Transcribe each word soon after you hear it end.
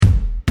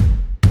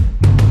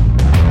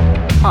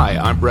Hi,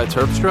 I'm Brett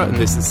Terpstra, and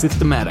this is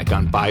Systematic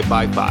on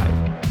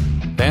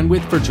 555.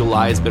 Bandwidth for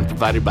July has been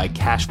provided by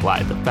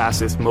CacheFly, the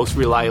fastest, most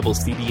reliable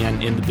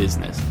CDN in the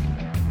business.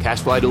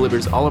 CacheFly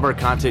delivers all of our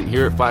content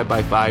here at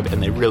 555,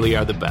 and they really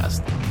are the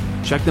best.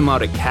 Check them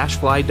out at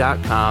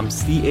cachefly.com,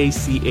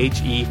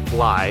 C-A-C-H-E,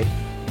 fly,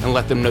 and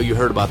let them know you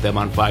heard about them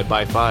on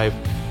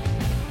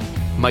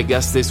 555. My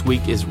guest this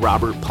week is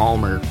Robert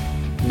Palmer.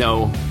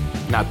 No,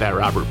 not that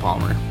Robert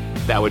Palmer.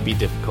 That would be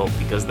difficult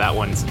because that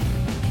one's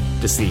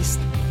deceased.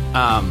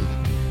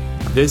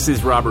 This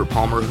is Robert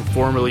Palmer, who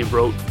formerly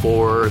wrote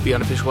for the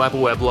Unofficial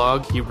Apple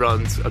Weblog. He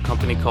runs a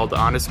company called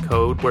Honest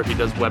Code, where he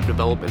does web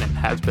development and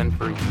has been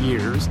for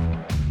years.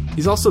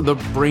 He's also the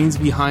brains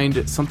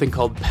behind something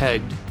called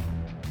Pegged,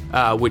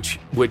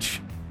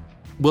 which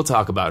we'll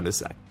talk about in a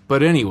sec.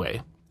 But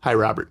anyway, hi,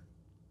 Robert.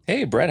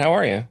 Hey, Brett, how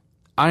are you?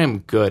 I am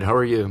good. How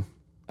are you?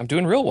 I'm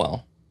doing real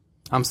well.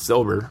 I'm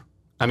sober.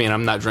 I mean,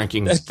 I'm not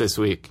drinking this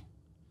week.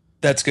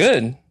 That's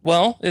good.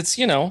 Well, it's,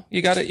 you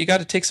got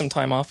to take some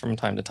time off from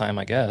time to time,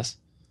 I guess.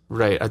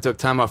 Right. I took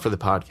time off for the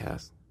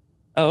podcast.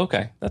 Oh,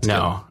 okay. That's good.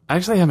 No, I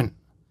actually haven't.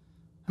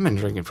 I've been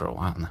drinking for a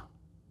while now.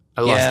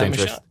 I lost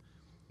interest.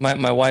 Michelle,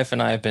 my wife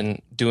and I have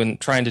been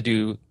trying to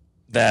do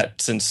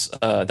that since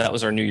that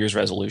was our New Year's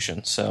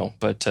resolution. So,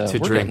 but to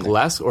drink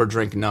less or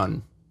drink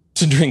none?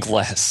 To drink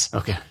less.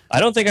 Okay. I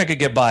don't think I could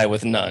get by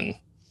with none.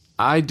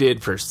 I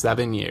did for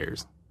 7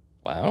 years.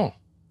 Wow.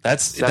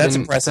 That's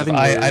impressive.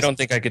 I don't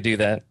think I could do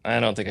that.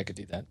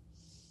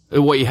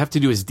 What you have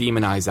to do is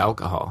demonize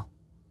alcohol.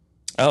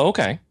 Oh,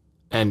 okay.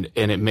 And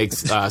it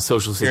makes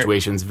social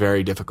situations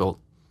very difficult.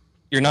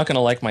 You're not going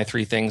to like my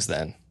three things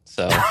then.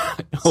 So,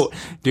 oh,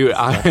 dude,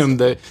 I am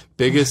the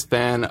biggest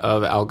fan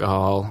of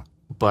alcohol,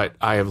 but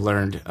I have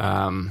learned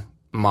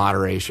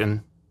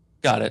moderation.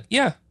 Got it.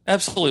 Yeah,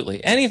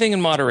 absolutely. Anything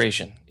in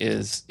moderation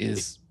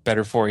is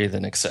better for you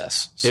than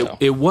excess. So.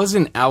 It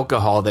wasn't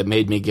alcohol that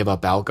made me give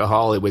up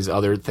alcohol. It was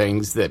other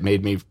things that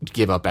made me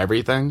give up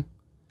everything.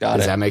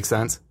 Does that make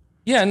sense?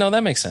 Yeah, no,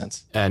 that makes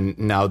sense. And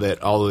now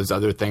that all those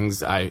other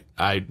things I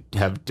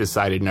have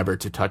decided never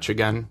to touch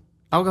again,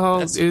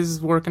 alcohol is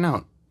working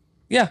out.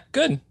 Yeah,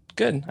 good.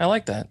 I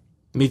like that.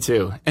 Me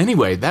too.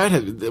 Anyway,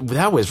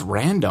 that was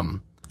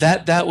random.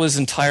 That was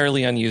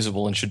entirely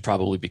unusable and should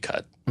probably be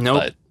cut.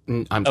 Nope.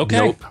 Okay.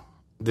 Nope.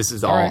 This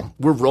is all. Right.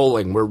 We're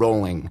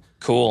rolling.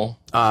 Cool.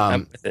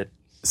 I'm with it.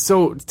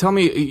 So tell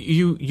me,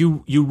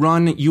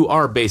 you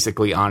are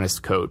basically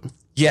Honest Code.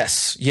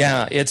 Yes.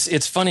 Yeah.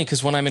 It's funny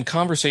because when I'm in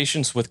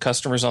conversations with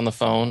customers on the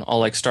phone,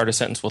 I'll start a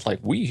sentence with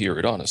we here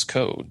at Honest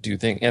Code, do you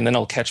think? And then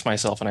I'll catch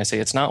myself and I say,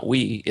 it's not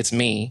we, it's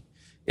me.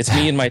 It's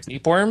me and my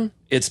tapeworm.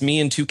 It's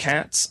me and two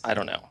cats. I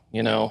don't know.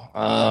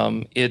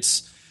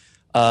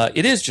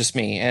 It is just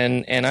me.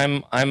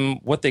 And I'm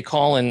what they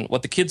call and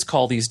what the kids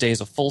call these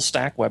days a full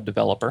stack web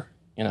developer,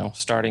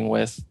 starting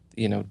with,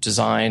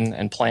 design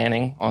and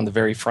planning on the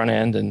very front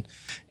end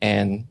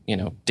and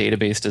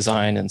database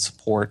design and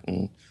support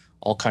and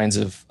all kinds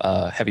of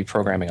heavy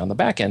programming on the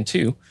back end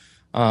too,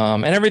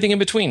 and everything in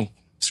between.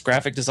 It's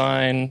graphic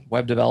design,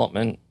 web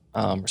development,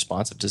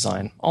 responsive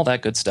design, all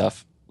that good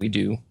stuff. We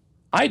do.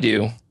 I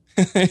do.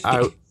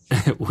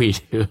 We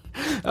do.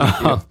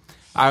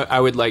 I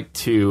would like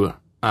to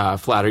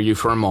flatter you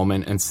for a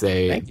moment and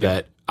say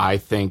that I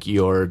think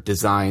your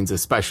designs,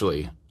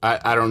 especially,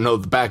 I don't know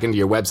the back end of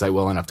your website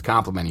well enough to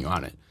compliment you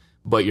on it,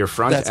 but your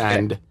front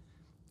end,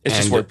 it's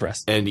just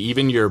WordPress, and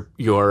even your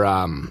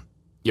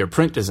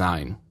print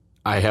design,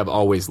 I have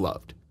always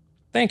loved.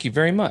 Thank you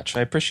very much. I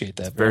appreciate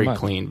that. It's very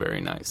clean,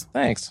 very nice.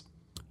 Thanks.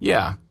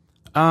 Yeah.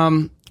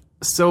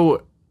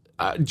 So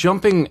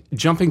jumping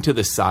to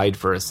the side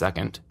for a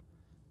second,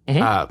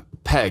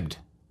 Pegged.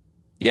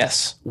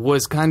 Yes.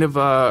 Was kind of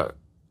I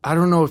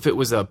don't know if it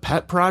was a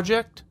pet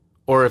project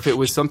or if it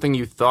was something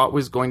you thought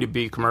was going to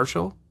be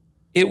commercial.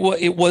 It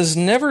was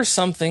never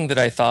something that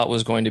I thought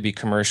was going to be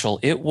commercial.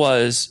 It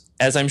was,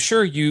 as I'm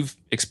sure you've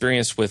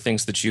experienced with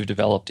things that you've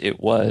developed,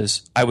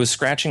 I was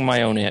scratching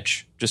my own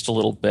itch just a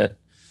little bit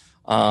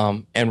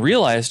and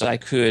realized I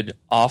could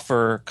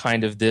offer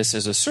kind of this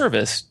as a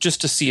service just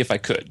to see if I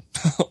could,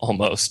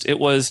 almost. I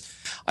was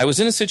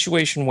in a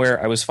situation where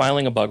I was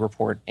filing a bug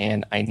report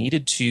and I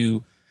needed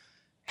to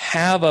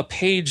have a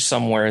page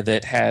somewhere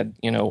that had,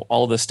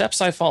 all the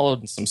steps I followed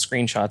and some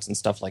screenshots and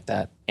stuff like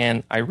that.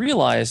 And I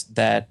realized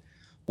that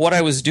what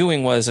I was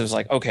doing was I was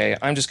like, okay,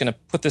 I'm just going to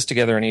put this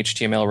together in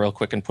HTML real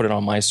quick and put it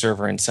on my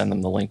server and send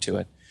them the link to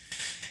it.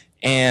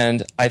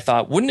 And I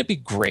thought, wouldn't it be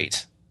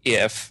great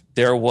if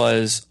there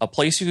was a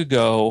place you could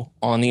go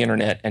on the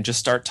internet and just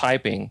start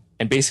typing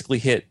and basically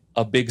hit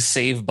a big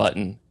save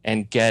button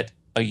and get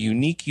a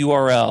unique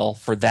URL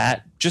for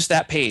just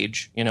that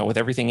page, with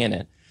everything in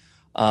it,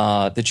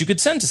 that you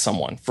could send to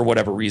someone for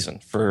whatever reason,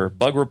 for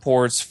bug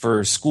reports,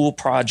 for school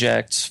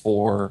projects,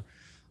 for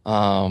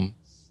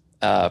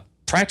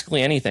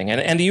practically anything.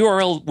 And the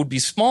URL would be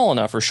small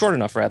enough, or short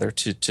enough rather,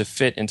 to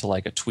fit into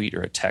like a tweet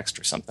or a text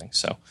or something.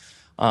 So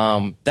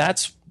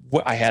that's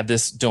what I had,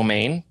 this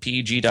domain,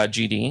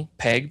 peg.gd,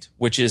 pegged,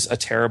 which is a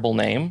terrible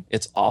name.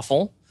 It's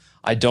awful.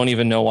 I don't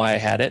even know why I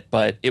had it,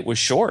 but it was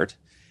short.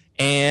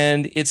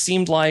 And it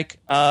seemed like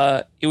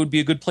it would be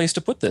a good place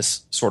to put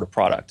this sort of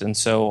product. And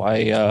so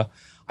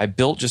I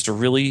built just a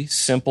really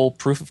simple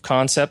proof of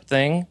concept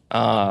thing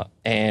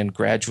and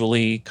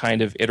gradually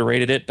kind of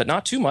iterated it, but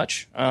not too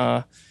much.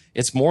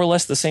 It's more or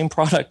less the same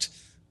product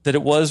that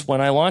it was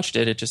when I launched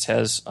it. It just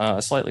has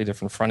a slightly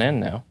different front end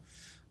now.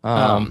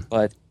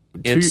 But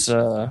it's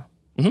to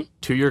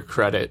your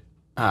credit,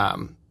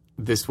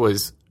 this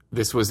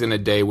was in a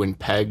day when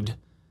pegged.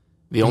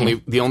 The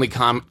only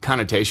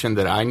connotation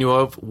that I knew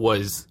of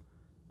was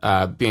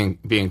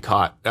being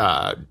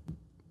caught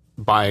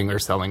buying or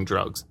selling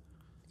drugs.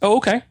 Oh,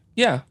 okay.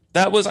 Yeah.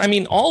 That was, I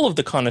mean, all of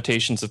the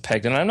connotations of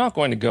pegged, and I'm not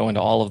going to go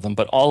into all of them,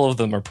 but all of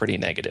them are pretty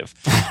negative.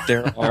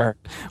 There are.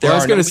 Well, I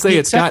was going to say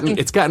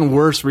it's gotten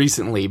worse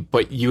recently,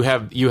 but you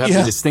have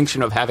the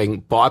distinction of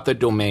having bought the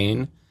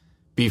domain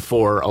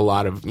before a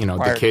lot of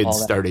the kids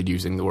started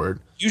using the word.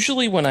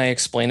 Usually, when I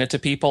explain it to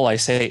people, I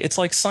say it's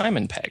like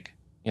Simon Pegg,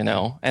 and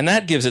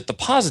that gives it the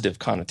positive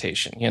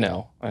connotation,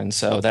 and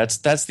so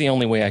that's the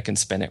only way I can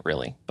spin it,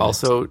 really. But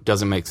also,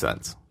 doesn't make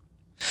sense.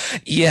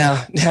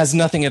 Yeah, it has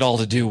nothing at all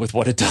to do with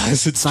what it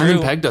does. It's Simon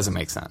true. Pegg doesn't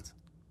make sense.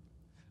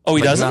 Oh,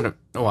 he doesn't?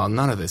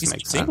 None of this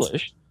makes sense.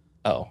 English.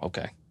 Oh,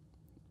 okay.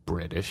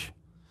 British.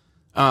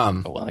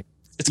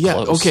 It's yeah.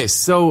 close. Okay.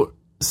 So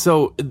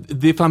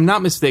if I'm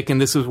not mistaken,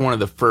 this was one of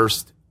the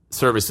first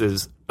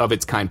services of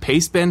its kind.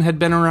 Pastebin had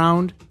been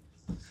around.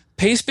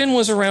 Pastebin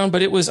was around,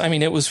 but it was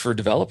for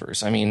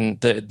developers. I mean,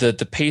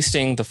 the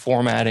pasting, the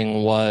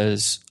formatting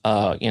was,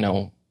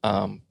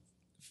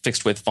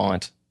 fixed width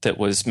font that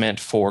was meant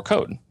for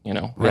code,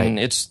 right. And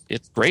it's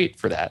great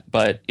for that.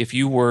 But if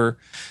you were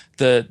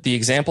the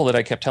example that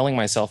I kept telling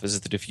myself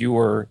is that if you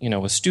were,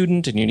 a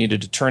student and you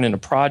needed to turn in a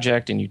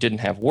project and you didn't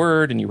have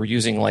Word and you were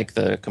using like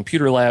the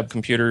computer lab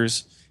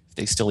computers, if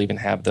they still even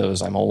have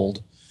those, I'm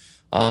old.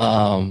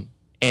 And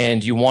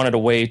you wanted a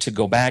way to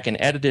go back and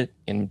edit it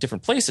in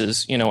different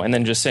places, and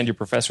then just send your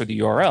professor the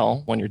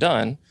URL when you're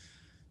done,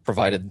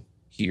 provided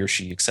he or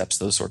she accepts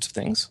those sorts of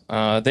things,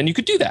 then you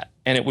could do that.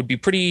 And it would be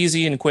pretty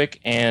easy and quick,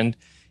 and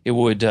it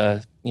would,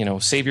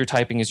 save your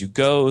typing as you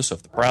go. So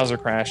if the browser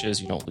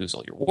crashes, you don't lose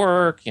all your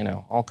work,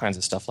 all kinds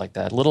of stuff like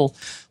that. Little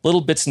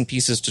bits and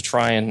pieces to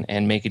try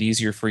and make it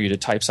easier for you to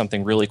type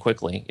something really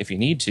quickly if you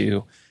need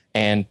to,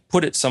 and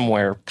put it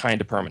somewhere kind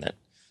of permanent.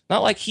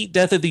 Not like heat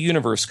death of the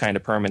universe kind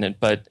of permanent,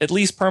 but at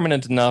least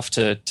permanent enough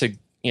to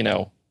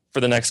for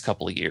the next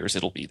couple of years,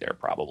 it'll be there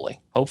probably,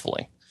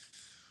 hopefully.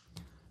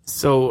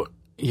 So,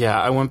 yeah,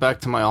 I went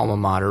back to my alma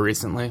mater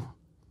recently.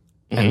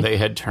 And they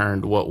had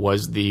turned what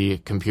was the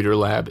computer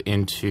lab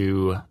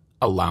into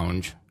a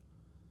lounge.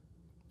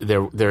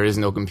 There is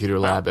no computer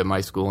lab at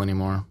my school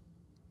anymore.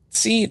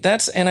 See,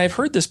 and I've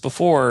heard this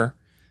before,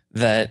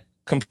 that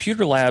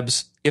computer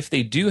labs, if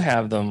they do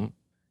have them,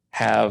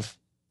 have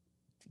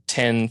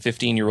 10,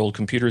 15-year-old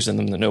computers in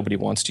them that nobody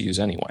wants to use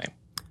anyway.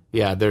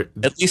 Yeah,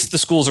 at least the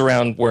schools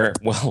around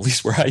at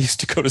least where I used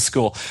to go to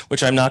school,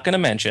 which I'm not going to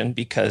mention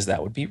because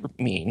that would be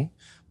mean,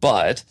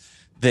 but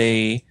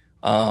they...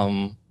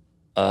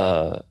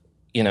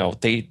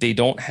 they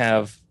don't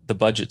have the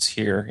budgets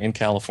here in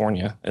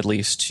California, at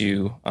least,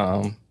 to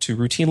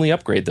routinely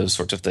upgrade those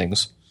sorts of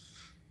things.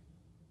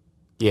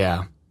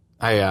 Yeah,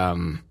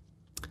 I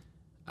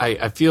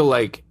feel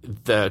like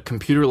the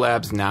computer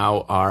labs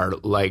now are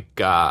like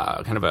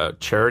kind of a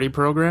charity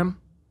program.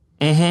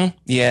 Mm-hmm.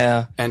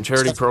 Yeah, and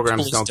charity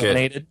programs don't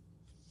donated.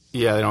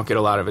 They don't get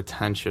a lot of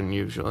attention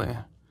usually.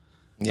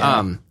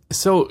 Yeah.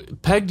 So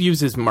Pegged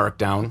uses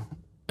Markdown.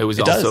 It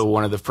also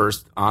one of the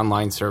first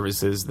online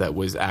services that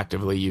was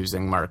actively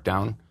using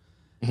Markdown.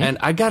 Mm-hmm. And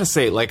I got to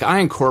say, like, I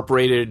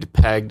incorporated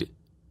Pegged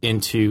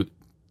into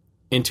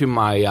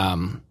my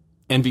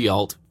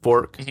NVAlt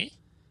fork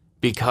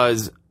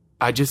because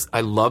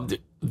I loved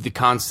the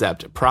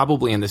concept,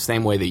 probably in the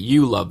same way that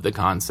you love the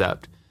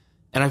concept.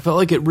 And I felt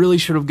like it really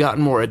should have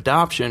gotten more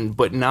adoption,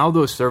 but now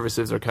those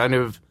services are kind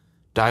of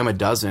dime a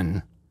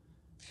dozen.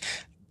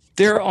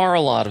 There are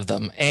a lot of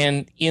them,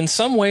 and in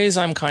some ways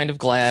I'm kind of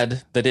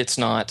glad that it's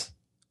not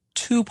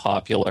too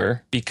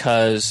popular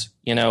because,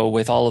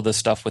 with all of the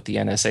stuff with the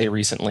NSA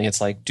recently,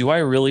 it's like, do I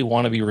really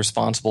want to be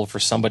responsible for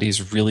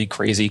somebody's really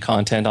crazy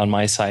content on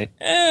my site?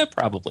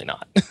 Probably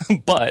not.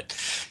 But,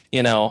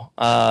 understand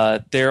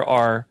that there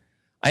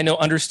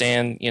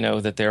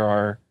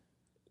are,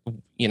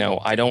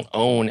 I don't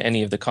own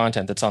any of the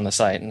content that's on the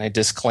site, and I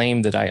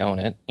disclaim that I own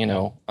it, in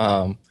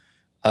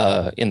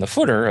the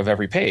footer of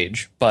every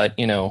page, but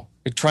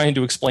trying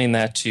to explain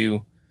that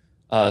to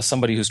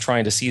somebody who's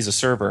trying to seize a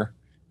server,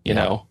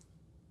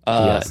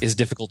 is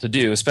difficult to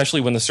do,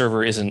 especially when the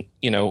server isn't,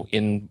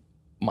 in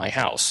my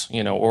house,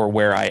 or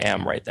where I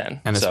am right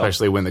then. And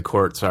especially when the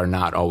courts are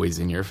not always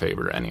in your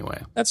favor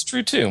anyway. That's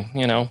true too,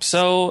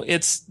 So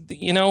it's,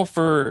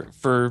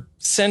 for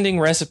sending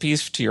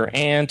recipes to your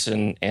aunt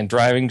and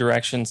driving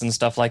directions and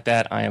stuff like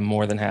that, I am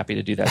more than happy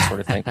to do that sort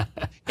of thing.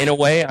 In a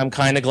way, I'm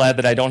kind of glad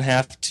that I don't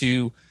have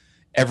to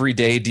every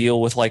day deal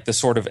with like the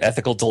sort of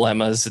ethical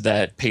dilemmas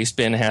that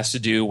Pastebin has to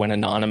do when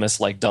Anonymous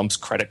like dumps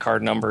credit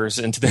card numbers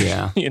into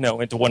their,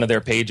 into one of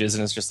their pages,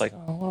 and it's just like,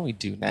 oh, do we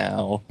do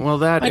now?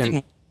 Well, I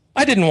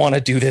didn't want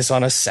to do this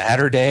on a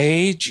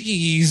Saturday.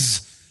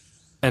 Jeez.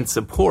 And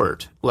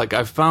support. Like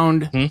I've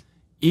found,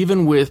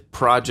 even with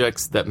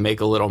projects that make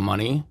a little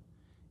money,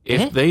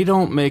 if they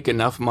don't make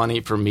enough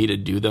money for me to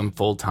do them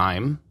full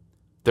time,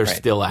 they're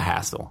still a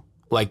hassle.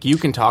 Like you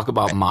can talk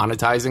about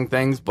monetizing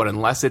things, but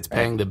unless it's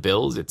paying the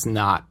bills, it's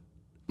not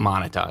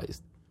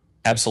monetized.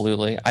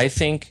 Absolutely. I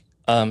think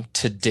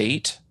to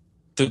date,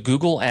 the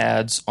Google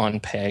ads on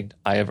Pegged,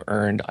 I have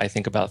earned, I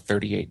think, about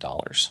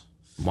 $38.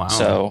 Wow.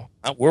 So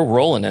we're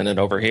rolling in it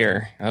over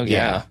here. Oh,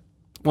 yeah.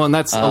 Well, and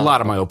that's a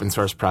lot of my open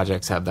source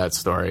projects have that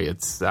story.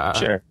 It's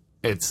sure.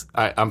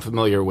 I'm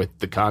familiar with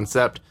the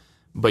concept,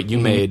 but you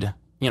made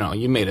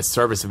a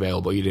service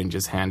available. You didn't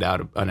just hand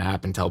out an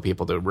app and tell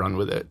people to run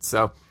with it.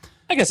 So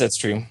I guess that's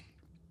true.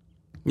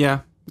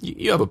 Yeah,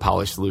 you have a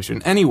polished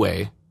solution.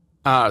 Anyway,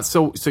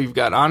 so you've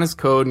got Honest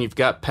Code and you've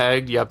got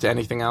Pegged. You up to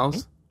anything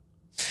else?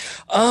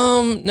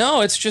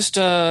 No, it's just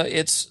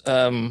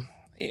in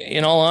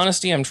all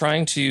honesty, I'm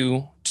trying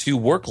to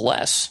work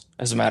less,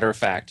 as a matter of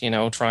fact,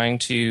 trying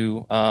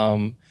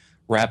to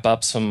wrap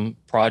up some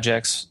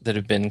projects that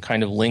have been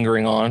kind of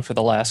lingering on for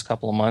the last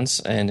couple of months.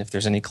 And if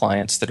there's any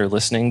clients that are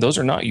listening, those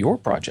are not your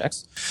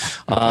projects.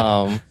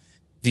 And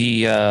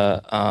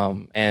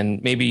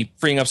maybe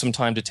freeing up some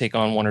time to take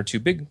on one or two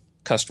big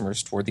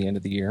customers toward the end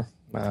of the year.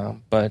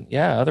 But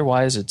yeah,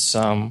 otherwise it's,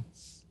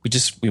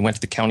 we went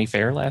to the county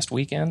fair last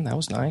weekend. That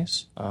was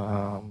nice.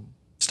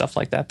 Stuff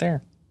like that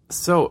there.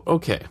 So,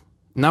 okay.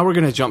 Now we're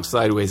going to jump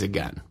sideways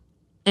again.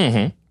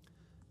 Mm-hmm.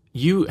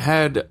 You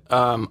had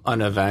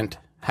an event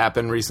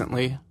happen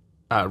recently,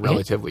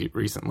 relatively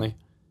recently,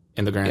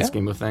 in the grand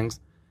scheme of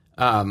things,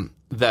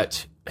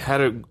 that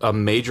had a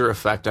major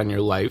effect on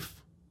your life.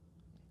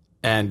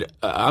 And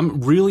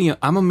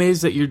I'm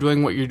amazed that you're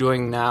doing what you're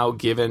doing now,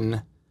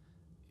 given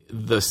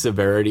the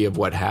severity of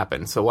what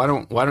happened. So why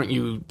don't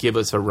you give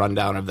us a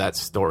rundown of that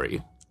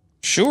story?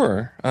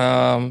 Sure.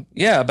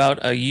 About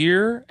a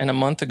year and a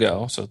month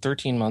ago, so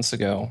 13 months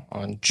ago,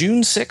 on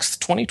June 6th,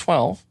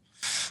 2012,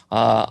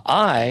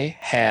 I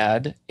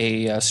had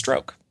a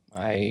stroke.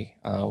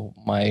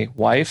 My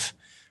wife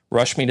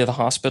rushed me to the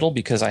hospital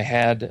because I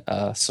had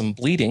some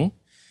bleeding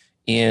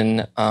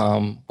in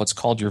what's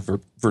called your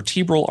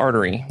vertebral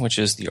artery, which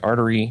is the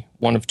artery,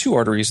 one of two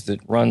arteries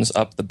that runs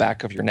up the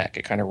back of your neck.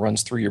 It kind of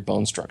runs through your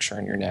bone structure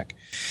in your neck.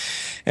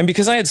 And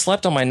because I had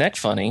slept on my neck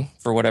funny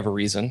for whatever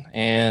reason,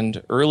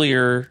 and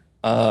earlier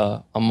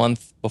a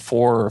month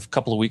before, or a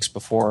couple of weeks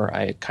before,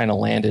 I had kind of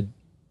landed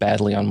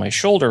badly on my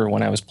shoulder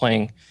when I was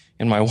playing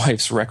in my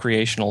wife's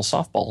recreational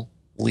softball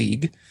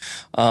league.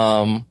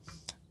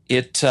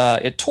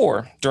 It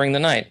tore during the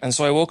night. And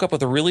so I woke up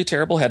with a really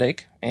terrible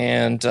headache,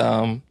 and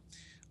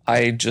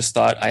I just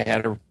thought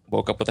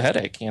woke up with a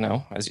headache,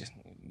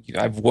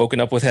 I've woken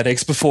up with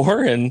headaches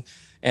before, and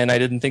I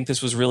didn't think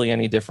this was really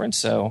any different.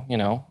 So,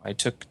 I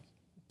took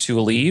to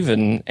a leave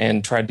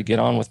and tried to get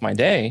on with my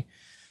day.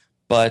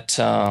 But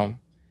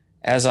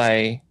as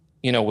I,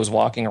 was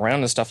walking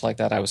around and stuff like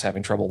that, I was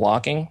having trouble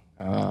walking.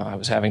 I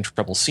was having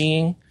trouble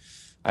seeing.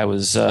 I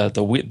was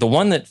the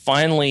one that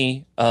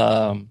finally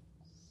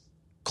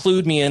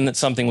clued me in that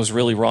something was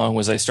really wrong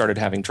was I started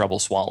having trouble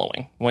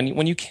swallowing.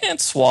 When you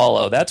can't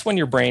swallow, that's when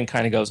your brain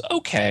kind of goes,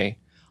 okay,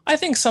 I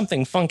think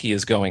something funky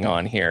is going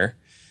on here,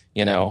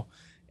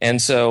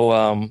 And so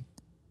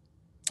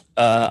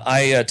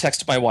I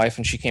texted my wife,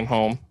 and she came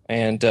home,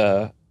 and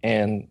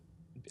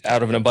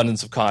out of an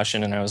abundance of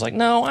caution, and I was like,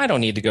 no, I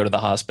don't need to go to the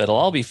hospital.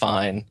 I'll be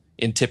fine,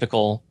 in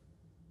typical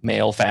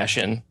male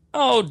fashion.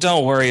 Oh,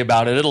 don't worry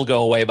about it. It'll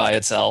go away by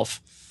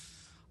itself.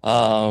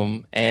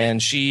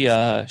 And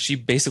she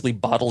basically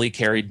bodily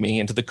carried me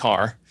into the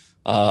car,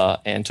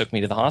 and took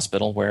me to the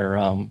hospital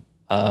where,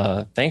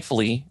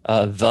 thankfully,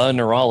 the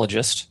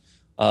neurologist,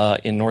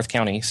 in North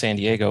County, San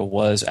Diego,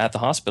 was at the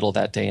hospital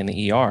that day in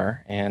the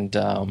ER, and,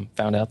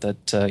 found out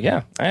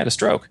that, I had a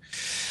stroke.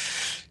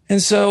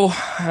 And so,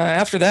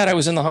 after that, I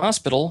was in the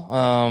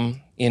hospital,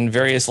 in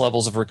various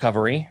levels of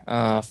recovery,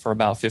 for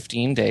about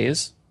 15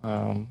 days.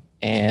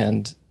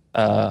 And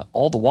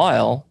all the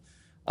while,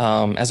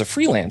 as a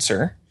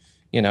freelancer,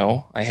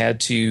 I had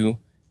to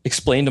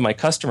explain to my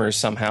customers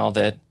somehow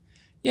that,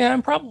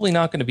 I'm probably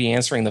not going to be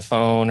answering the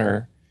phone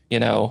or,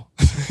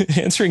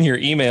 answering your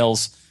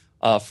emails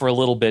for a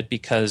little bit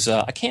because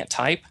I can't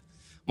type.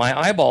 My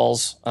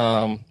eyeballs,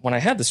 when I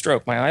had the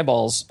stroke, my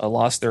eyeballs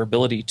lost their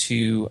ability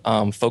to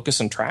focus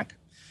and track.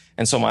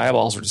 And so my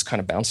eyeballs were just kind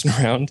of bouncing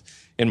around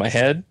in my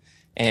head.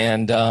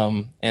 And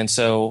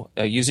so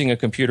using a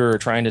computer or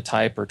trying to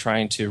type or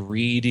trying to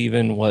read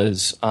even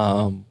was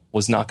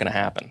not going to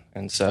happen.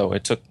 And so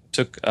it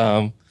took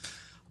about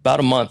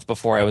a month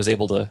before I was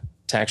able to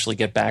actually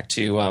get back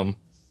to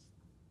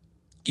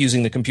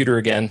using the computer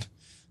again.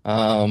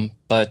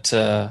 But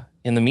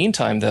in the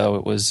meantime, though,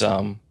 it was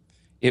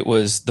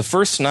the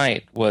first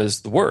night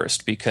was the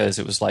worst because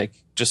it was like,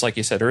 just like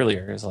you said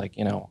earlier, it was like,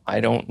 I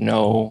don't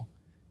know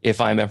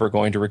if I'm ever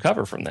going to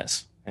recover from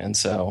this. And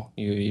so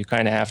you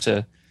kind of have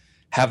to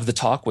have the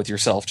talk with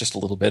yourself just a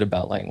little bit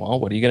about like, well,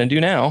 what are you going to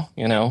do now?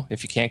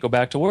 If you can't go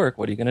back to work,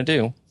 what are you going to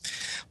do?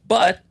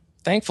 But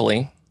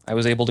thankfully, I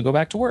was able to go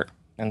back to work.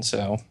 And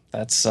so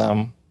that's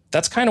kind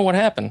of what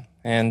happened.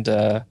 And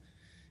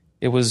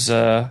it was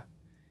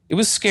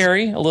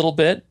scary a little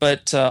bit,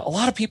 but a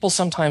lot of people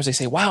sometimes they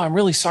say, wow, I'm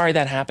really sorry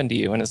that happened to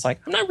you. And it's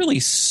like, I'm not really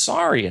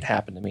sorry it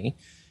happened to me.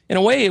 In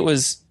a way, it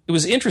was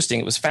interesting.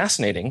 It was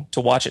fascinating to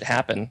watch it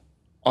happen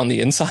on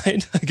the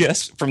inside, I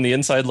guess, from the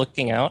inside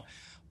looking out.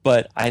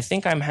 But I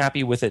think I'm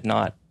happy with it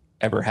not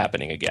ever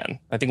happening again.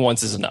 I think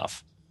once is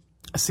enough.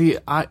 See,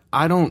 I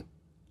don't.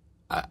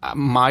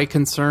 My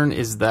concern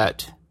is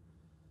that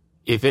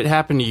if it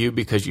happened to you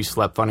because you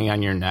slept funny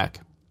on your neck,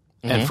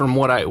 and from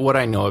what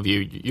I know of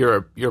you,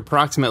 you're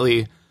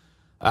approximately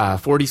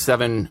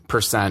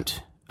 47%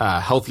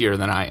 healthier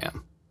than I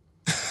am.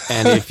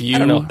 And if you, I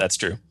don't know if that's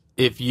true.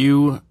 If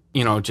you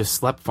just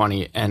slept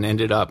funny and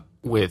ended up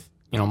with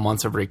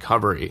months of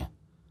recovery,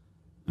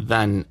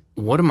 then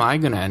what am I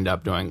going to end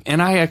up doing?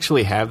 And I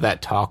actually have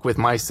that talk with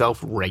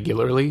myself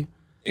regularly,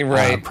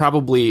 right?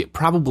 Probably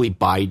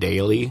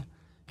bi-daily.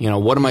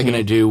 What am I going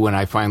to do when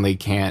I finally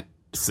can't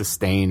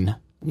sustain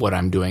what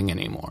I'm doing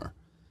anymore?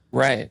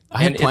 Right.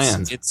 I had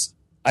plans.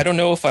 I don't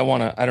know if I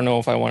want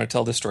to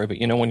tell this story, but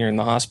when you're in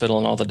the hospital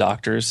and all the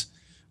doctors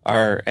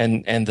are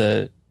and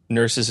the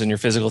nurses and your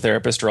physical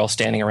therapist are all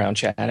standing around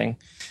chatting,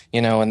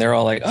 and they're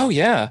all like, "Oh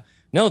yeah,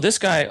 no, this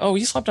guy,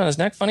 he slept on his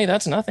neck funny.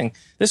 That's nothing.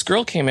 This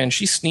girl came in,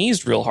 she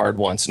sneezed real hard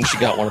once and she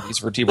got one of these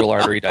vertebral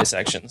artery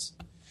dissections."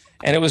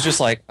 And it was just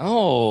like,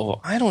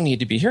 oh, I don't need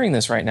to be hearing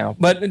this right now.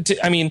 But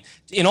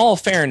in all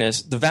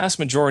fairness, the vast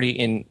majority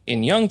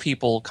in young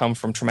people come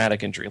from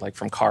traumatic injury, like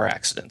from car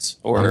accidents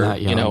or,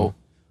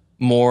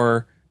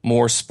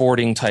 more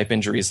sporting type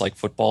injuries like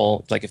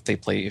football, like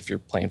if you're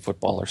playing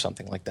football or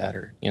something like that,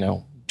 or,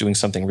 doing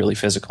something really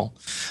physical.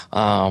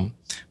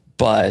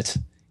 But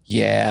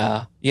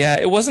yeah,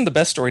 it wasn't the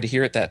best story to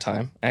hear at that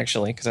time,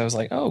 actually, because I was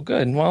like, oh,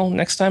 good. Well,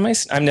 next time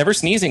I'm never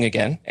sneezing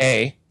again.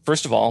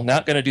 First of all,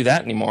 not going to do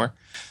that anymore.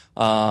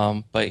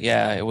 But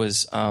yeah, it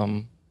was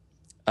kind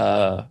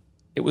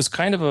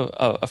of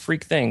a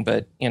freak thing,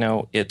 but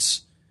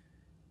it's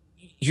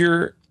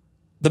the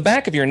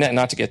back of your neck,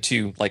 not to get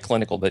too like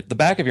clinical, but the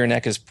back of your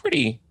neck is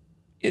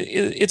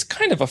it's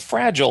kind of a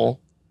fragile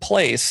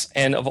place.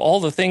 And of all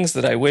the things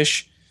that I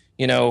wish,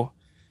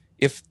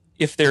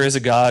 if there is a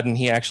God and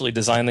he actually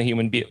designed the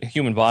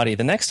human body,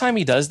 the next time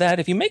he does that,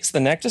 if he makes the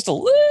neck just a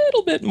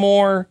little bit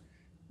more,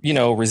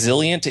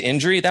 resilient to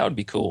injury, that would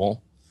be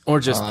cool. Or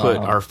just put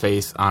our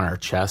face on our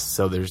chest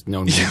so there's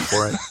no need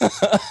for it.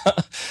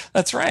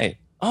 That's right.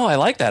 Oh, I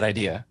like that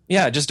idea.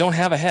 Yeah, just don't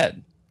have a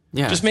head.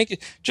 Yeah. Just make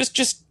it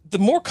just the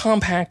more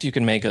compact you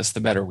can make us, the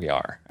better we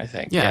are, I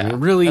think. Yeah,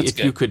 and really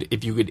if you could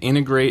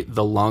integrate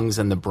the lungs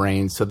and the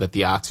brain so that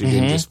the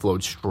oxygen just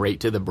flowed straight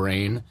to the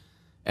brain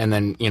and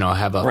then,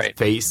 have a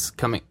face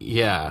coming.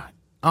 Yeah.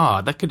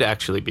 Oh, that could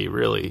actually be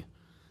really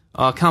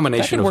a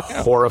combination of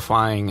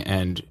horrifying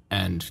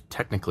and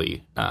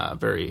technically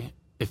very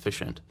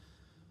efficient.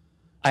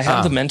 I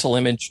have the mental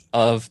image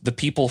of the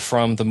people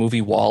from the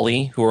movie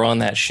WALL-E who are on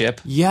that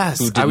ship.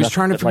 Yes, I was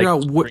trying to figure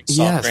out what.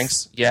 Yes,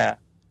 drinks. Yeah,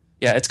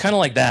 it's kind of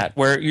like that,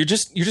 where you're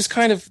just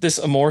kind of this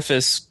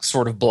amorphous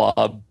sort of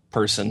blob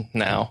person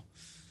now.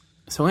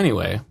 So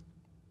anyway,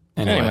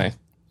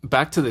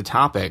 back to the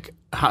topic.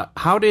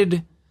 How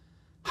did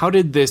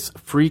this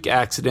freak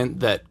accident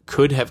that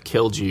could have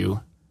killed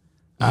you?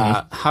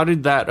 How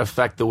did that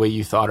affect the way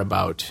you thought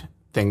about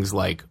things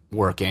like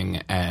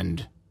working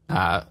and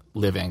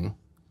living?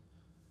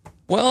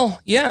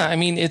 Well, yeah,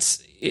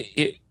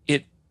 it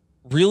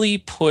really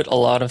put a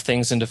lot of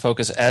things into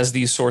focus, as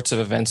these sorts of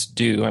events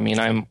do.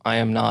 I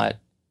am not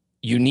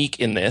unique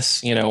in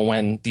this.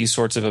 When these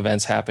sorts of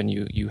events happen,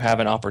 you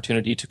have an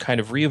opportunity to kind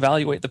of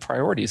reevaluate the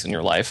priorities in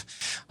your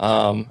life.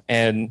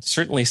 And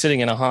certainly sitting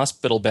in a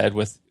hospital bed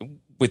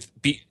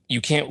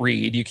you can't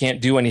read, you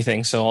can't do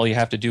anything, so all you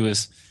have to do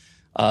is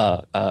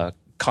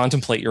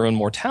contemplate your own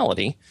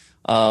mortality.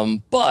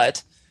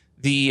 But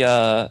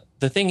the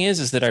thing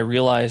is that I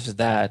realized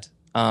that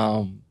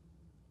I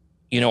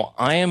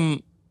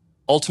am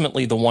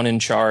ultimately the one in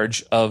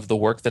charge of the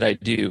work that I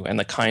do and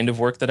the kind of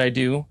work that I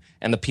do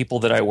and the people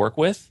that I work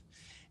with.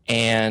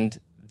 And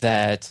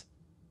that,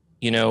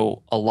 a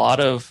lot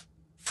of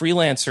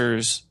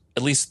freelancers,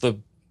 at least a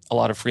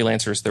lot of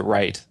freelancers that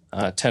write,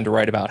 tend to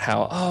write about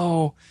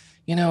how,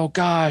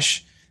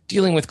 gosh,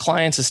 dealing with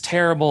clients is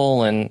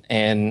terrible. And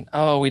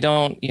we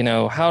don't,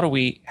 how do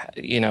we,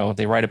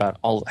 they write about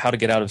how to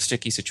get out of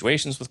sticky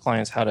situations with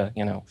clients, how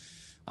to,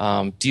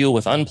 deal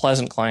with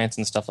unpleasant clients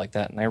and stuff like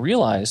that. And I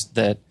realized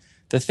that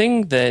the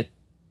thing that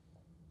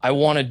I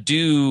want to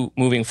do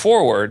moving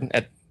forward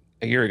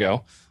a year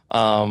ago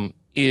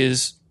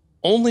is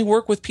only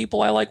work with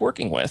people I like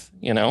working with,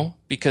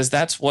 because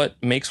that's what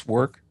makes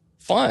work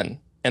fun.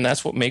 And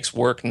that's what makes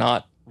work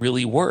not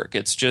really work.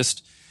 It's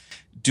just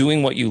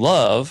doing what you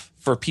love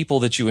for people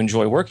that you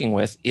enjoy working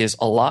with is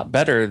a lot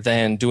better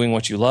than doing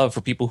what you love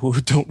for people who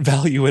don't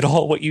value at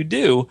all what you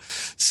do.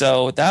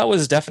 So that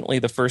was definitely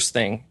the first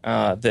thing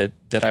that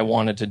I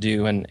wanted to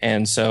do,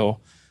 and so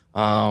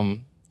a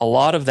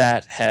lot of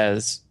that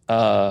has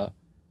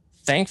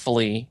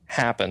thankfully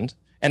happened.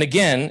 And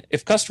again,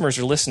 if customers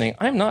are listening,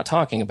 I'm not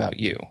talking about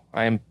you.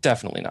 I am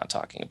definitely not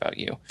talking about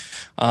you.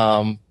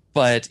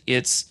 But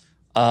it's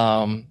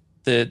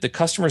the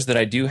customers that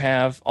I do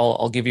have.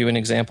 I'll give you an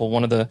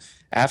example.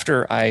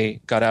 After I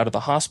got out of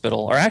the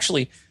hospital, or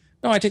actually,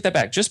 no, I take that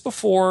back. Just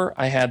before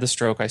I had the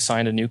stroke, I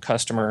signed a new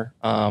customer,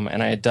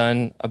 and I had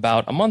done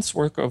about a month's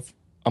worth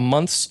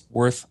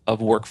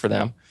of work for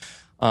them.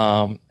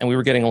 And we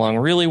were getting along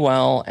really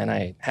well, and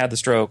I had the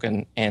stroke,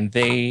 and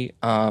they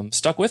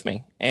stuck with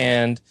me,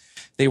 and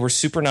they were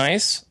super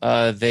nice.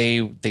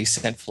 They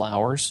sent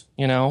flowers,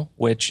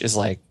 which is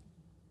like,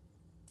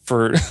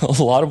 for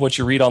a lot of what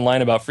you read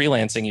online about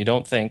freelancing, you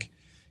don't think,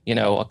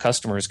 a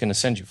customer is going to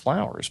send you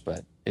flowers,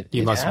 but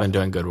you must have been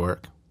doing good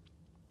work.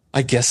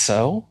 I guess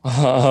so.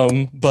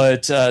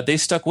 But they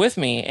stuck with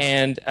me.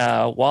 And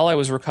while I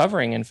was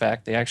recovering, in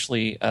fact, they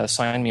actually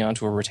signed me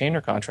onto a retainer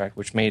contract,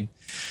 which made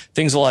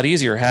things a lot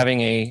easier.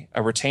 Having a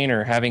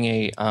retainer, having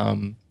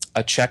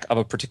a check of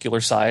a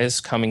particular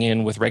size coming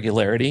in with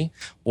regularity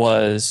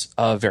was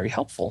very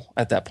helpful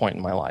at that point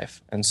in my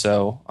life. And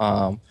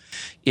so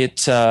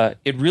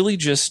it really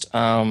just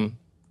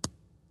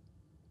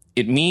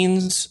it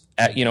means,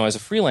 as a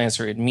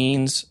freelancer, it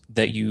means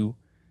that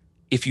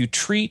if you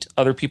treat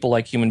other people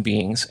like human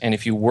beings, and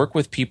if you work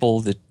with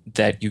people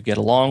that you get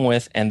along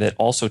with and that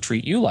also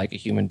treat you like a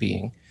human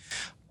being,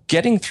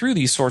 getting through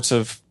these sorts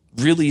of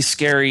really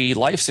scary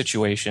life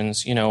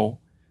situations,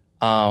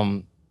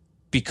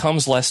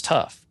 becomes less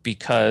tough,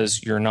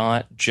 because you're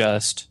not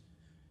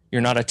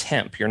a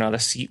temp, you're not a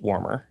seat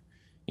warmer,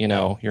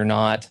 you're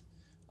not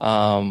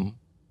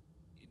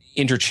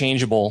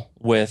interchangeable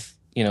with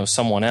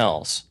someone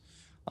else.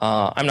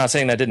 I'm not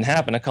saying that didn't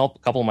happen. A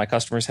couple of my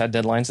customers had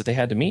deadlines that they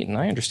had to meet, and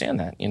I understand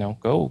that.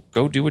 Go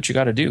do what you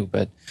got to do.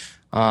 But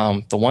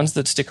the ones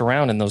that stick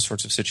around in those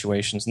sorts of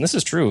situations, and this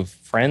is true of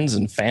friends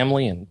and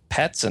family and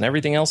pets and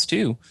everything else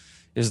too,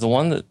 is the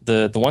ones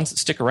that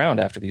stick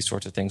around after these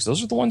sorts of things.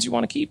 Those are the ones you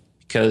want to keep,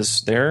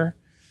 because they'll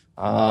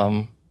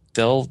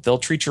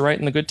treat you right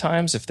in the good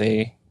times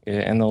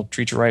and they'll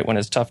treat you right when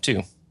it's tough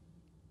too.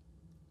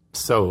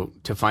 So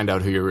to find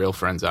out who your real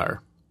friends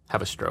are,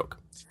 have a stroke.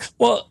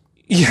 Well.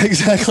 Yeah,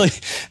 exactly.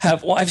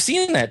 I've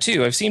seen that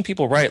too. I've seen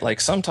people write like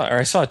sometimes, or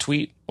I saw a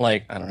tweet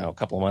like, I don't know, a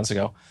couple of months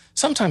ago.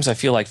 Sometimes I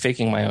feel like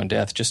faking my own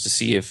death just to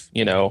see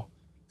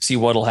see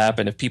what'll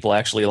happen if people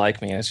actually like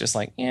me. And it's just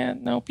like, yeah,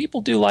 no, people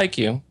do like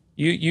you.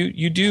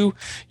 You do.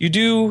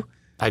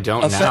 I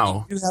don't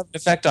now. You have an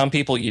effect on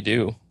people. You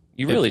do.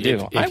 You really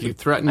do. If you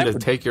threaten to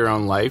take your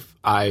own life,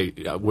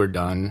 we're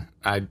done.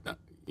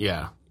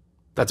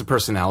 That's a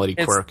personality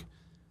quirk.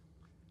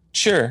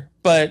 Sure,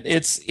 but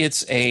it's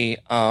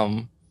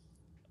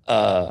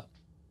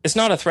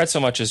not a threat so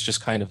much as just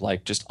kind of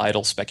like just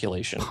idle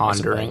speculation.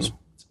 Pondering.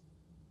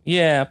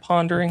 Yeah,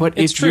 pondering. But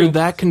if you're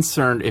that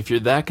concerned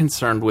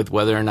with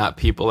whether or not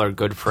people are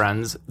good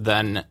friends,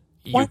 then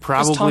you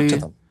probably just talk to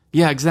them.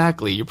 Yeah,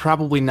 exactly. You're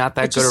probably not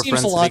that good of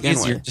friends to begin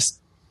with.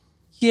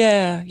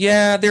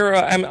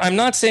 I'm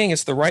not saying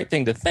it's the right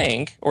thing to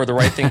think or the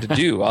right thing to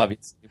do,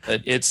 obviously,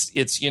 but it's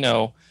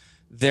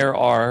there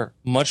are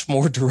much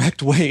more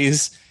direct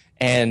ways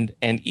and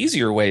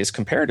easier ways,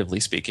 comparatively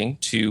speaking,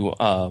 to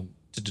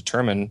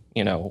determine,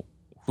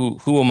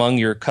 who among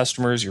your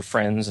customers, your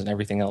friends, and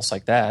everything else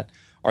like that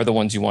are the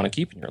ones you want to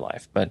keep in your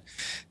life. But,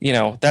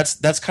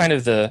 that's kind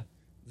of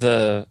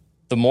the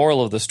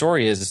moral of the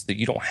story is that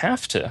you don't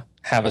have to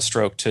have a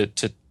stroke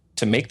to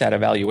make that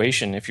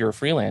evaluation. If you're a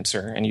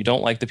freelancer and you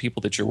don't like the people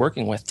that you're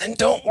working with, then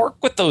don't work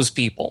with those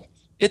people.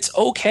 It's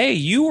okay.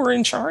 You are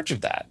in charge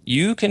of that.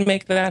 You can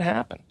make that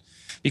happen,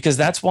 because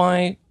that's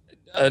why.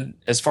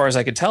 As far as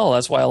I could tell,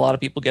 that's why a lot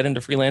of people get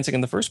into freelancing in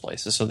the first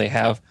place, is so they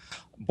have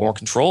more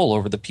control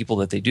over the people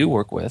that they do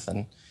work with,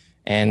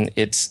 and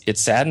it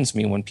saddens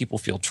me when people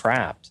feel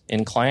trapped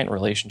in client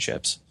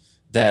relationships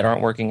that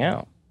aren't working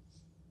out.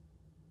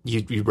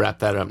 You wrapped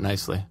that up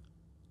nicely.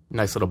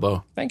 Nice little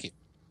bow. Thank you.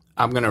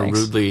 I'm going to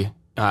rudely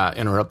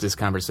interrupt this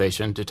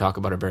conversation to talk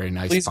about a very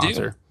nice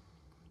sponsor.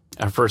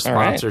 Our first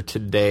sponsor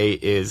today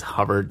is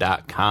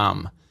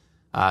Hover.com.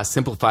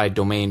 Simplified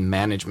domain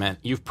management.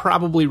 You've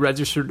probably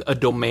registered a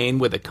domain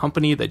with a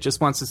company that just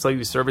wants to sell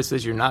you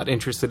services you're not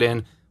interested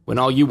in, when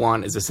all you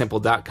want is a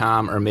simple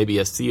 .com or maybe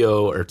a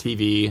 .co or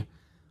TV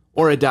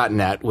or a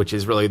 .net, which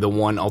is really the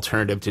one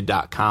alternative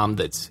to .com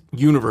that's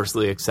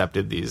universally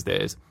accepted these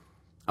days.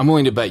 I'm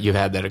willing to bet you've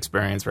had that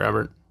experience,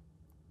 Robert.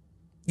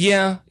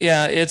 Yeah.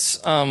 It's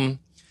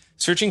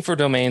searching for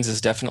domains is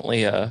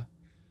definitely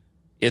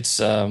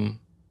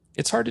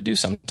it's hard to do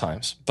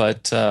sometimes,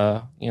 but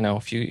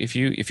if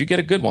you get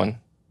a good one,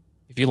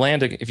 if you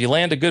land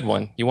a good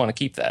one, you want to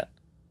keep that,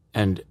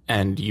 and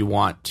you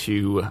want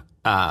to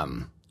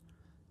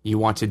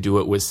do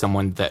it with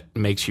someone that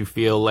makes you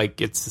feel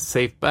like it's a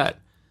safe bet.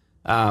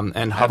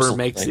 And Hover Absolutely.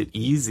 makes it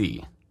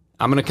easy.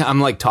 I'm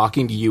like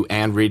talking to you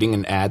and reading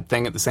an ad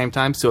thing at the same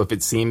time. So if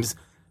it seems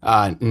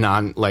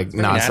non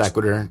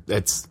sequitur,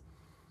 it's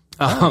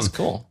That's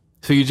cool.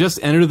 so you just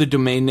enter the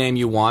domain name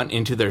you want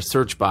into their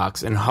search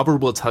box, and Hover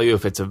will tell you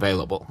if it's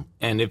available.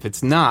 And if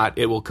it's not,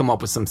 it will come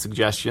up with some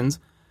suggestions.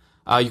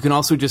 You can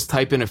also just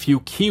type in a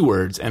few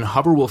keywords, and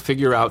Hover will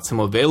figure out some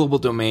available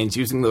domains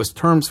using those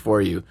terms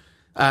for you.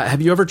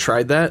 Have you ever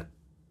tried that?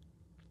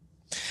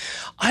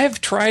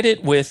 I've tried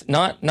it with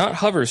not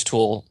Hover's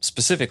tool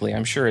specifically.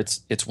 I'm sure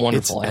it's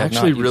wonderful. It's I have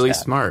actually not used really that.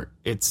 smart.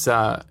 It's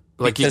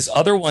Because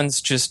other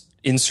ones just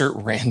insert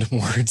random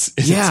words.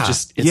 It's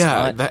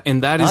that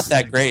not is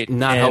that great.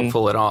 Not And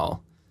helpful at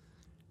all.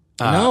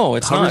 No,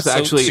 it's Hover's not.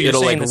 actually, so you're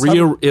it'll saying like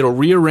this it'll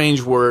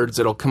rearrange words.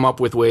 It'll come up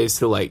with ways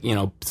to like,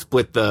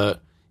 split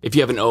if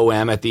you have an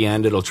OM at the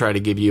end, it'll try to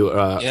give you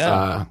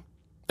or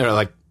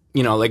like,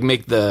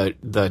 make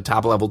the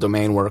top level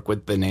domain work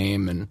with the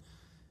name, and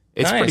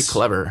it's Nice. pretty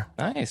clever.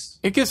 Nice.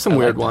 It gives some I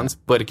weird like that. ones,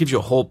 but it gives you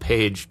a whole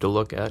page to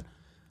look at.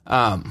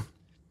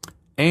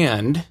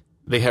 And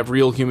they have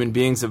real human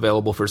beings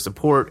available for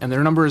support, and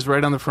their number is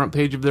right on the front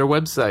page of their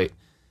website.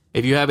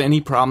 If you have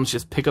any problems,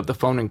 just pick up the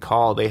phone and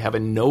call. They have a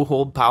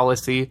no-hold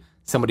policy.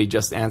 Somebody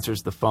just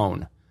answers the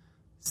phone.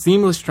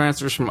 Seamless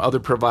transfers from other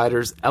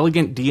providers,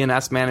 elegant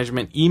DNS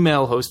management,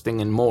 email hosting,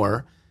 and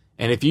more.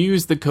 And if you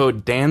use the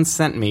code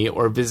DANSENTME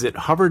or visit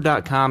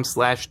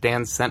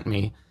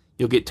hover.com/DANSENTME,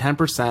 you'll get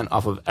 10%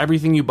 off of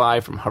everything you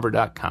buy from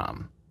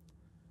hover.com.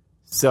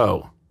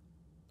 So,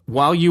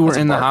 while you were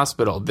in the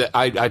hospital,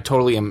 I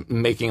totally am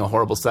making a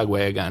horrible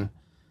segue again.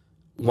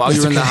 While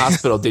you were in the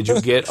hospital, did you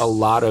get a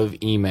lot of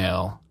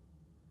email?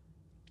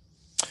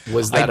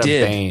 Was that a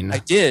bane? I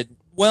did.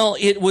 Well,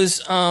 it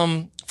was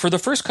for the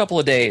first couple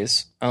of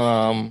days.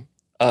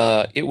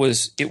 It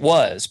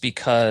was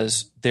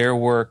because there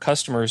were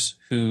customers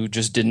who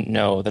just didn't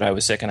know that I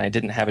was sick, and I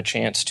didn't have a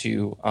chance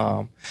to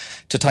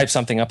type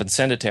something up and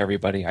send it to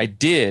everybody. I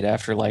did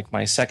after like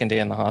my second day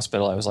in the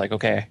hospital. I was like,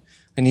 okay,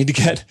 I need to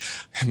get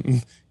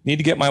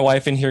my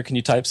wife in here. Can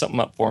you type something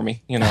up for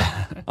me?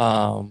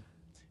 But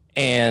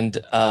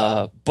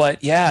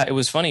yeah, it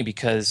was funny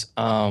because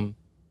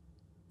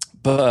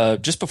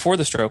just before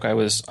the stroke, I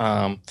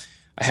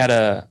had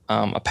a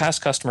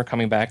past customer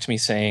coming back to me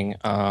saying,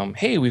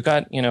 "Hey, we've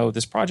got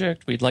this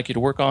project. We'd like you to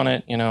work on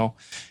it."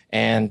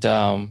 And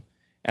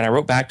I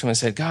wrote back to him and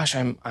said, "Gosh,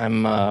 I'm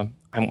a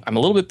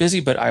little bit busy,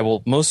 but I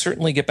will most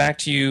certainly get back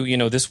to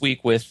you, this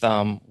week with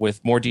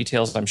more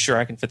details. I'm sure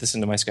I can fit this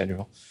into my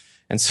schedule."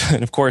 And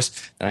of course,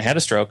 then I had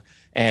a stroke,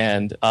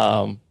 and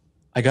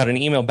I got an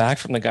email back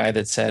from the guy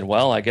that said,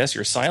 "Well, I guess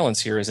your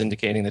silence here is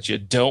indicating that you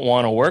don't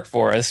want to work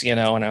for us," And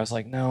I was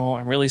like, "No,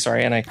 I'm really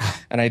sorry." And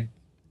I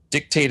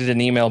dictated an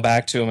email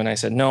back to him, and I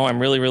said, "No, I'm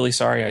really, really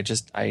sorry.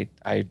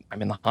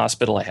 I'm in the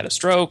hospital. I had a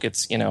stroke.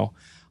 It's,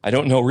 I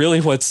don't know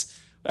really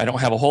I don't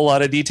have a whole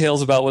lot of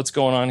details about what's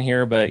going on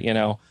here, but,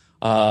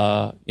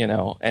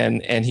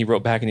 and he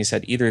wrote back and he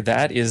said, either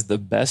that is the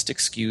best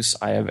excuse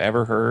I have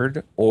ever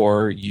heard,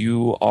 or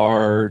you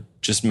are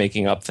just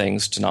making up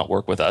things to not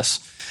work with us."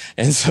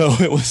 And so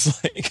it was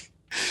like,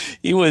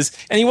 he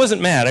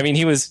wasn't mad. I mean,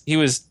 he was,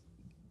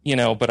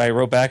 but I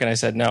wrote back and I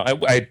said, no,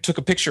 I took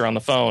a picture on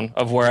the phone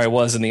of where I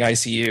was in the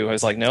ICU. I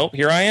was like, nope,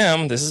 here I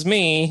am. This is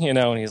me,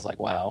 and he's like,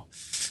 wow.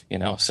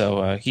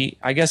 So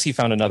I guess he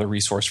found another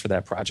resource for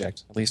that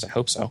project. At least I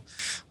hope so.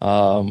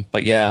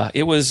 But yeah,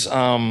 it was,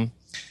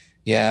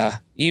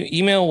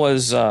 email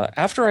was,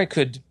 after I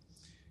could,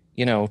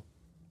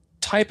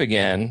 type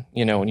again,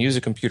 and use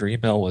a computer,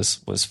 email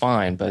was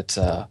fine. But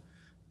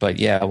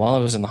yeah, while I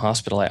was in the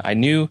hospital, I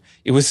knew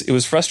it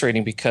was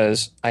frustrating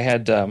because I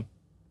had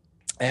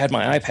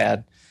my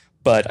iPad,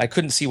 but I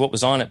couldn't see what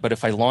was on it. But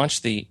if I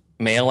launched the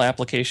mail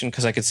application,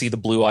 because I could see the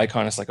blue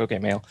icon, it's like, okay,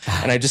 mail,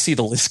 and I just see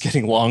the list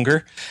getting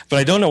longer, but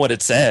I don't know what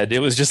it said. It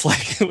was just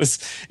like, it was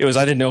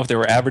I didn't know if there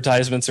were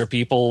advertisements or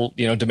people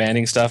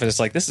demanding stuff, and it's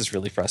like, this is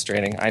really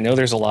frustrating. I know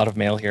there's a lot of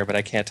mail here, but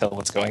I can't tell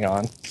what's going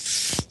on.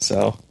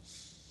 So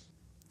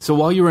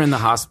while you were in the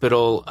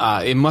hospital,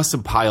 it must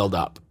have piled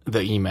up,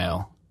 the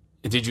email.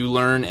 Did you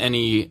learn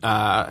any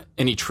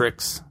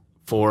tricks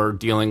for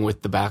dealing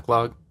with the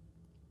backlog?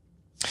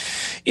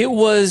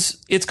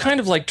 It's kind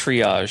of like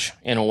triage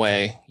in a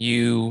way.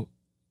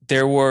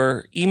 There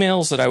were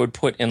emails that I would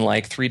put in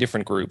like 3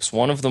 different groups.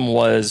 One of them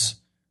was,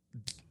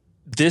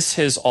 this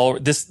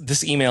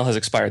email has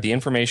expired. The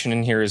information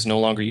in here is no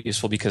longer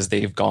useful because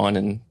they've gone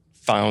and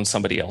found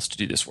somebody else to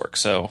do this work.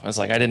 So I was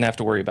like, I didn't have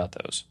to worry about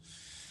those.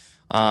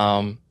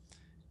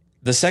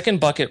 The second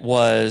bucket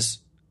was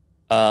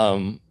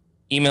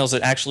emails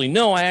that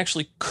I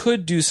actually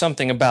could do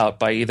something about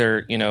by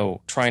either,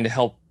 trying to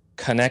help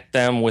connect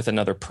them with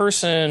another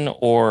person,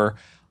 or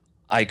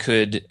I